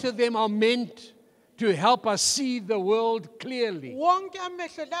ngesizathu. Both of them are meant to help us see the world clearly. Wonke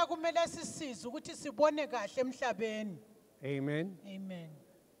amehlo la kumele asisize ukuthi sibone kahle emhlabeni. Amen. Amen.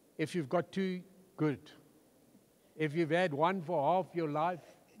 If you've got two, good. If you've had one for half your life,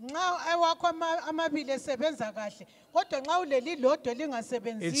 Nxa awakho amabili esebenza kahle, kodwa nxa uleli lodwa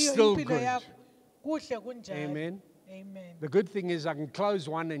lingasebenziyo It's still impilo good. yakho kuhle kunjalo. amen. Amen. The good thing is I can close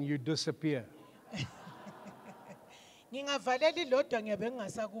one and you disappear. Ngingavalela ilodwa ngiyabe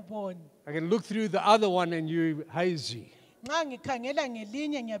ngingasakuboni. I can look through the other one and you hazy. Nxa ngikhangela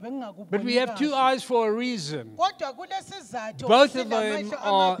ngelinye ngiyabe ngingakuboni. But we have two kahle. eyes for a reason. Kodwa kulesizathu Both of them silamehlo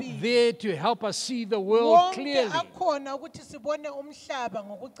are amabili. there to help us see the world Wonke clearly. akhona ukuthi sibone umhlaba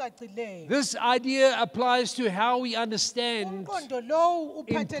ngokucacileyo. This idea applies to how we understand Umqondo lowu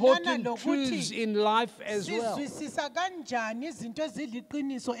uphathelana important truths lokuthi in life as well. sizwisisa kanjani izinto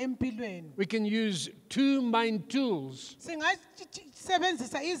eziliqiniso empilweni. We can use two main tools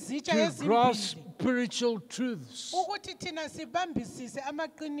Singasebenzisa izitsha to grasp ezimbili spiritual truths. ukuthi thina sibambisise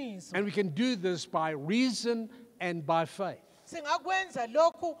amaqiniso. And we can do this by reason and by faith. Singakwenza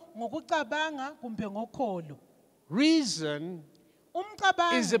lokhu ngokucabanga kumbe ngokholo. Reason is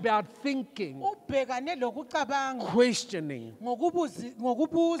Umcabango about thinking, ubhekane lokucabanga questioning,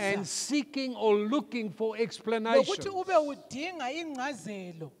 ngokubuza and seeking or looking for lokuthi explanation. ube udinga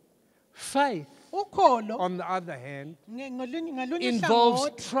ingcazelo. Faith, Ukholo on the other hand, ngalunye involves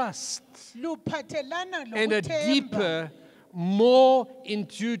ihlangothi trust luphathelana and a lokuthemba deeper, more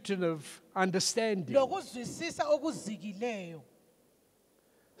intuitive understanding. lokuzwisisa okuzikileyo.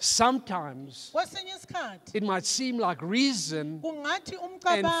 Sometimes Kwesinye isikhathi it might seem like reason kungathi and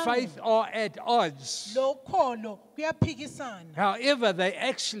faith umcabango are at odds. lokholo kuyaphikisana. However, they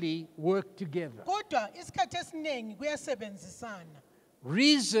actually work together. Kodwa isikhathi esiningi kuyasebenzisana.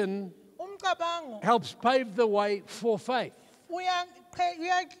 Reason Umcabango helps pave the way for faith.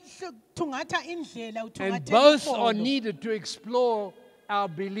 uyathungatha indlela And uthungathe both are umkholo. needed to explore our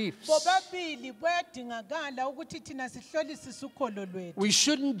beliefs. Bobabili bayadingakala ukuthi thina sihlolisise ukholo lwethu. We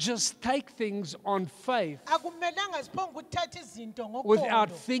shouldn't just take things on faith Akumelanga siphonge ukuthatha izinto without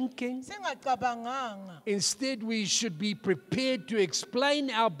ngokholo thinking. singacabanganga. Instead, we should be prepared to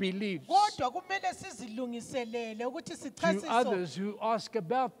explain our beliefs Kodwa kumele sizilungiselele ukuthi to sichasise others who ask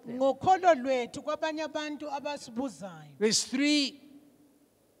about them. ngokholo lwethu kwabanye abantu abasibuzayo. There's three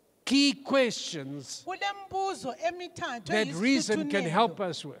key questions Kulembuzo emithathu that reason can help eyisithunelo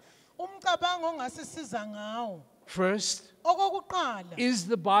us with. umcabango ongasisiza ngawo. First, Okokuqala, is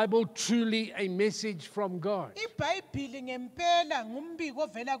the Bible truly a message from God? iBhayibheli ngempela ngumbiko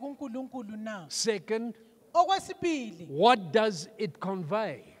ovela kuNkulunkulu na? Second, Okwesibili, what does it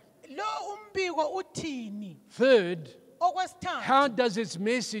convey? lo umbiko uthini? Third, Okwesithathu, how does its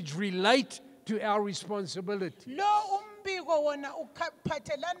message relate to our responsibility? lo umbiko wona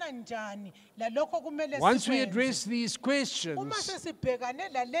uphathelana njani lalokho kumele Once we sikwenze? address these Uma questions, sesibhekane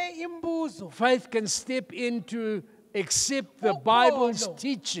lale imbuzo, faith can step in to accept the ukholo Bible's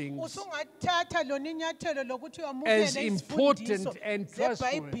teachings usungathatha lona inyathelo lokuthi as uyamukele important izifundiso and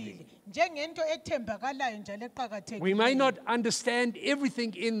trustworthy. zeBhayibheli njengento ethembakalayo njalo We may eqhakathekileyo. not understand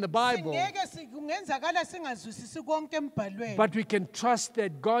everything in the Bible, Kungenzakala singazwisisi konke embhalweni, but we can trust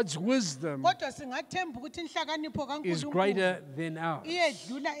that God's wisdom kodwa singathemba ukuthi inhlakanipho is kaNkulunkulu greater than ours.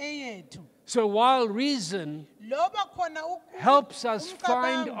 iyedlula eyethu. So while reason Loba khona helps us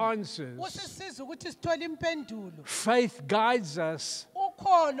find umcabango answers, usisiza ukuthi sithole impendulo, faith guides us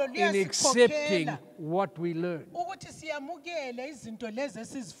ukholo in accepting luyasikhokhela what we learn. ukuthi siyamukele izinto lezi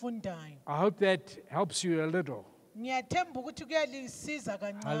esizifundayo. I hope that helps you a little. Ngiyathemba ukuthi kuyalisiza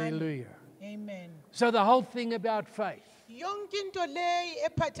kancane. Hallelujah. Amen. So the whole thing about faith, Yonke into leyi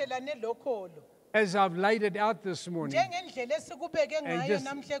ephathelane lokholo, as I've laid it out this morning, njengendlela esikubeke and ngayo just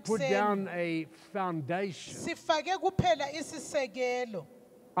namhla put ekuseni, down a foundation, sifake kuphela isisekelo.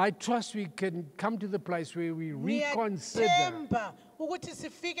 I trust we can come to the place where we reconsider Ngiyathemba ukuthi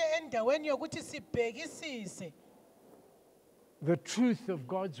sifike endaweni yokuthi sibhekisise the truth of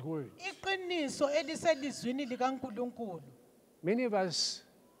God's word. iqiniso eliselizwini likaNkulunkulu. Many of us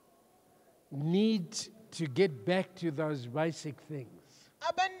need to get back to those basic things.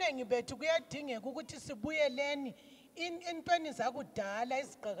 Abanengi bethu kuyadingeka ukuthi sibuyeleni entweni zakudala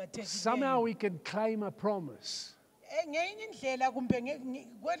Somehow eziqhakathekileyo. we can claim a promise. Ngenye indlela kumbe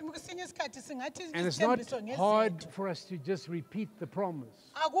kwesinye isikhathi singathi And it's not isithembiso hard ngezethu. for us to just repeat the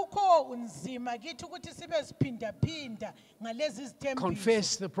promise. Akukho unzima kithi ukuthi sibe siphindaphinda ngalezi zithembiso.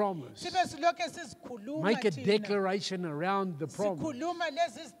 Confess the promise. Sibe silokhe sizikhuluma Make a thina. declaration around the promise. Sikhuluma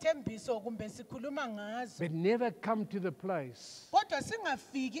lezi zithembiso kumbe sikhuluma ngazo. But never come to the place Kodwa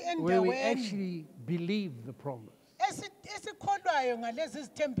singafiki where we endaweni actually believe the promise. esikholwayo ngalezi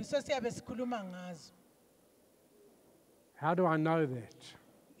zithembiso siyabe sikhuluma ngazo. How do I know that?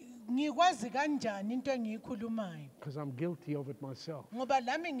 Ngikwazi kanjani into engiyikhulumayo? Because I'm guilty of it myself. Ngoba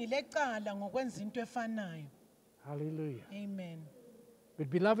lami ngilecala ngokwenza into efanayo. Hallelujah. Amen. But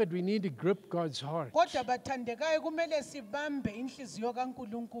beloved, we need to grip God's heart. Kodwa bathandekayo kumele sibambe inhliziyo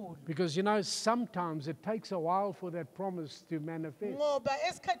kaNkulunkulu. Because you know, sometimes it takes a while for that promise to manifest. Ngoba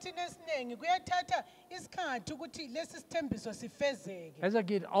esikhathini esiningi kuyathatha isikhathi ukuthi lesi sithembiso sifezeke. As I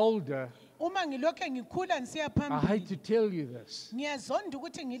get older, Uma ngilokho ngikhula nisiya I hate to phambili. tell you this, Ngiyazonda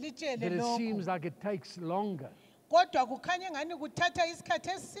ukuthi ngilitshele but it seems lokho. like it takes longer. Kodwa kukhanya ngani kuthatha isikhathi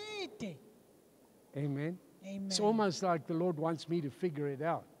eside. Amen. It's Amen. almost like the Lord wants me to figure it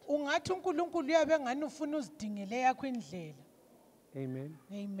out. Ungathi uNkulunkulu uyabe ngani ufuna uzidingele yakho indlela. Amen.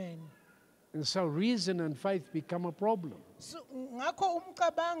 Amen. And so reason and faith become a problem. So ngakho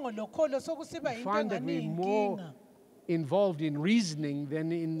umcabango lokholo sokusiba You into find that engani we're more inkinga. involved in reasoning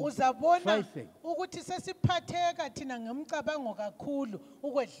than in Uzabona faithing. ukuthi sesiphatheka thina ngomcabango kakhulu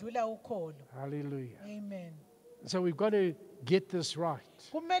ukwedlula ukholo. Hallelujah. Amen. So we've got to get this right.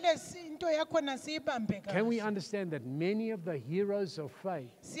 Kumele into yakhona siyibambe Can we kahle. understand that many of the heroes of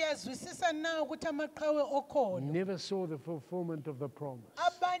faith Siyazwisisa na ukuthi amaqhawe okholo never saw the fulfillment of the promise,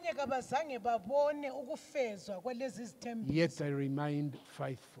 abanye kabazange babone ukufezwa kwalezi zithembiso. yet they remained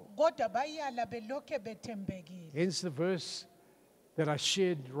faithful. Kodwa bayala belokhe bethembekile. Hence the verse that I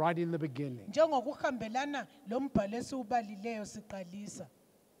shared right in the beginning. Njengokuhambelana lo mbhalo esiwubalileyo siqalisa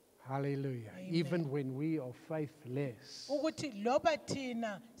Hallelujah. Amen. Even when we are faithless, ukuthi loba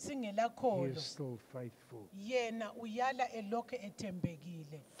thina He singelakholo is still faithful. yena uyala elokhe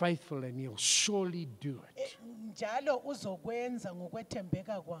ethembekile. Faithful, and He'll surely do it. Njalo uzokwenza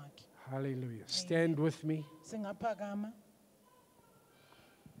ngokwethembeka kwakhe. Hallelujah. Stand with me. Singaphakama.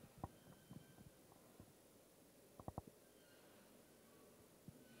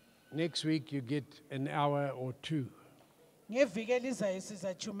 Next week, you get an hour or two. Ngeviki elizayo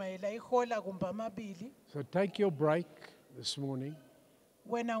sizachumayela ihola kumbe amabili. So take your break this morning.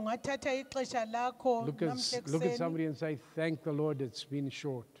 Wena ungathatha ixesha lakho Look namhla at ekuseni. somebody and say, thank the Lord, it's been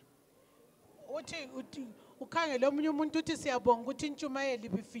short. Uthi ukhangele omunye umuntu uthi siyabonga ukuthi intshumayelo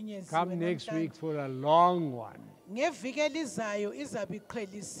ibifinyeziwe Come next namhlanje. week for a long one. Ngeviki elizayo izabe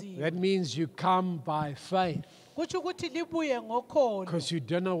iqhelisiwe. That means you come by faith Kuthi ukuthi libuye ngokholo because you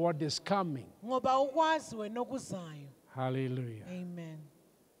don't know what is coming. ngoba ukwazi wena okuzayo. Hallelujah. Amen.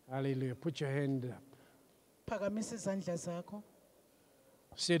 Hallelujah. Put your hand up. Phakamisa izandla zakho.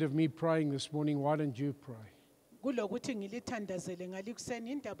 Instead of me praying this morning, why don't you pray? Kulokuthi ngilithandazele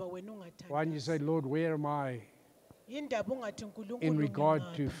ngalikuseni indaba wena Why don't you say, ungathandazi. Lord, where am I Indaba ungathi uNkulunkulu in regard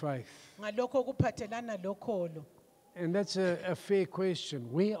to ngingaphi. faith? Ngalokho kuphathelana lokholo. And that's a fair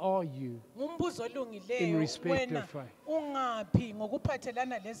question. Where are you? Ngumbuzo In olungileyo respect wena of faith. ungaphi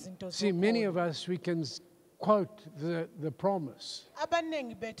ngokuphathelana lezinto See, many zokholo. of us, we can quote the promise,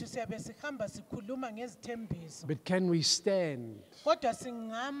 Abanengi bethu siyabe sihamba sikhuluma ngezithembiso. but can we stand Kodwa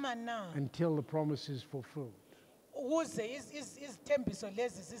singama na until the promise is fulfilled? ukuze izithembiso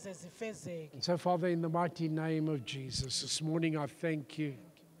lezi zize zifezeke. And so, Father, in the mighty name of Jesus, this morning I thank you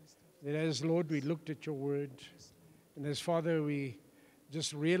that as Lord, we looked at your word, and as Father, we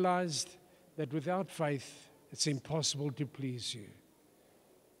just realized that without faith, it's impossible to please you.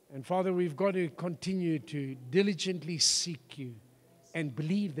 And Father, we've got to continue to diligently seek you and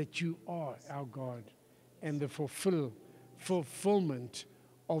believe that you are our God and the fulfillment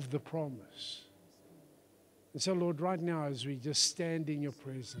of the promise. And so, Lord, right now, as we just stand in your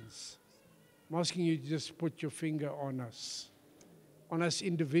presence, I'm asking you to just put your finger on us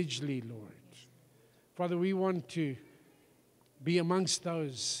individually, Lord. Father, we want to be amongst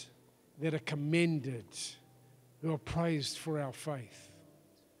those that are commended, who are praised for our faith.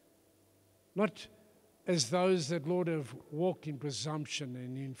 Not as those that, Lord, have walked in presumption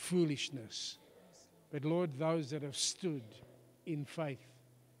and in foolishness, but, Lord, those that have stood in faith,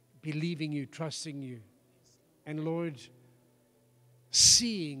 believing you, trusting you, and, Lord,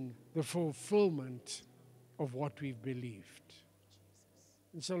 seeing the fulfillment of what we've believed.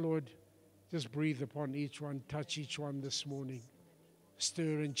 And so, Lord, just breathe upon each one, touch each one this morning.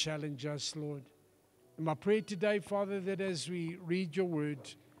 Stir and challenge us, Lord. And my prayer today, Father, that as we read your word,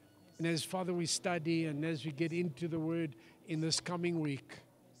 and as, Father, we study, and as we get into the word in this coming week,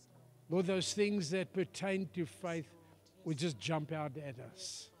 Lord, those things that pertain to faith will just jump out at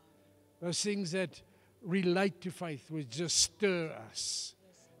us. Those things that relate to faith will just stir us.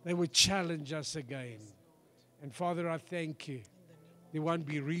 They will challenge us again. And Father, I thank you. There won't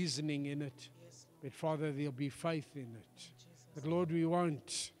be reasoning in it, but Father, there'll be faith in it. But Lord, we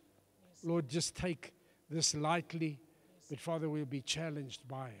won't, Lord, just take this lightly, but Father, we'll be challenged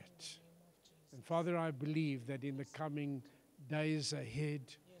by it. And Father, I believe that in the coming days ahead,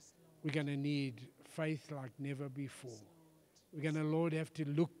 we're going to need faith like never before. We're going to, Lord, have to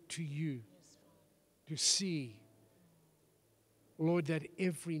look to you to see, Lord, that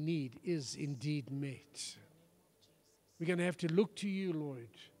every need is indeed met. We're going to have to look to you, Lord,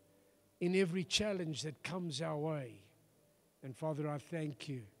 in every challenge that comes our way. And Father, I thank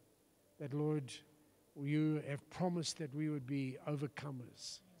you that, Lord, you have promised that we would be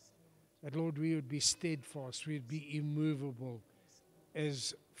overcomers. That, Lord, we would be steadfast, we would be immovable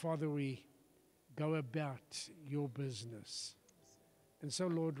as, Father, we go about your business. And so,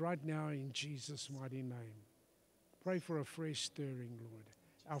 Lord, right now in Jesus' mighty name, pray for a fresh stirring, Lord.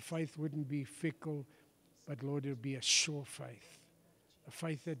 Our faith wouldn't be fickle, but, Lord, it would be a sure faith, a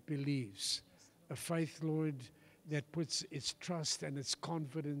faith that believes, a faith, Lord, that puts its trust and its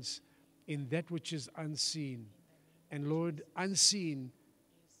confidence in that which is unseen. And, Lord, unseen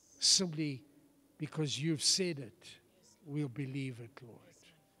simply because you've said it, we'll believe it, Lord.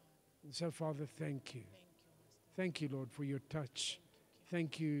 And so, Father, thank you. Thank you, Lord, for your touch.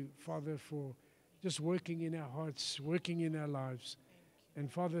 Thank you, Father, for just working in our hearts, working in our lives.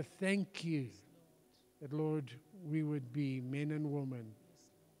 And, Father, thank you that, Lord, we would be men and women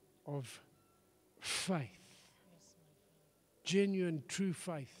of faith. Genuine, true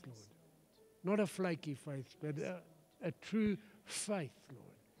faith, Lord. Not a flaky faith, but a true faith, Lord.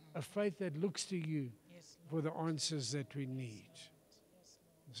 A faith that looks to you for the answers that we need.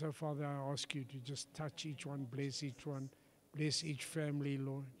 So, Father, I ask you to just touch each one, bless each family,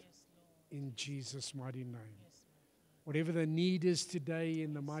 Lord, in Jesus' mighty name. Whatever the need is today,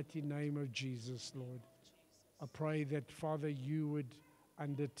 in the mighty name of Jesus, Lord, I pray that, Father, you would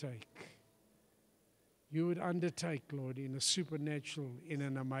undertake. You would undertake, Lord, in a supernatural, in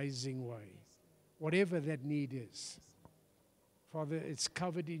an amazing way. Whatever that need is, Father, it's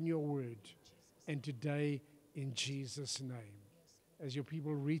covered in your word. And today, in Jesus' name, as your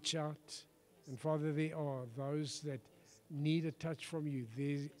people reach out, and Father, there are those that need a touch from you.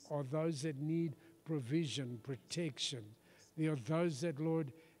 There are those that need provision, protection. There are those that,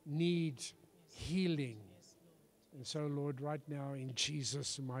 Lord, need healing. And so, Lord, right now, in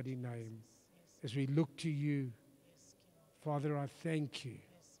Jesus' mighty name, as we look to you, Father, I thank you.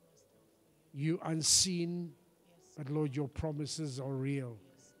 You unseen, but Lord, your promises are real.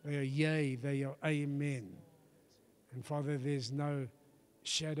 They are yea, they are amen. And Father, there's no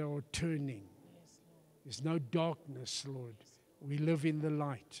shadow or turning. There's no darkness, Lord. We live in the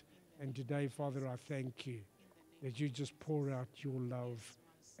light. And today, Father, I thank you that you just pour out your love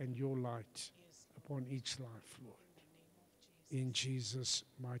and your light upon each life, Lord. In Jesus'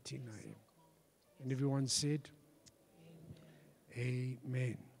 mighty name. And everyone said, Amen.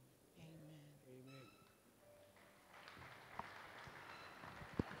 Amen.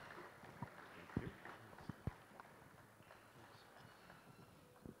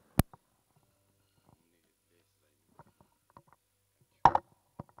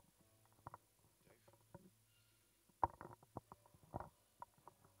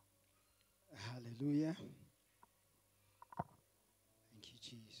 Hallelujah. Thank you,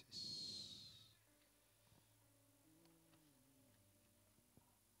 Jesus.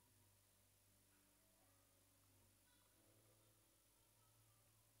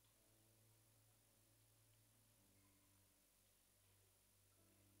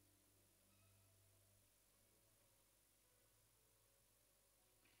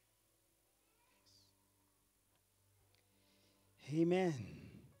 Amen.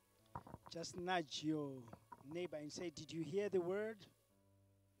 Just nudge your neighbor and say, did you hear the word?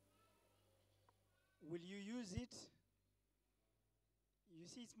 Will you use it? You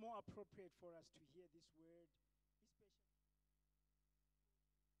see, it's more appropriate for us to hear this word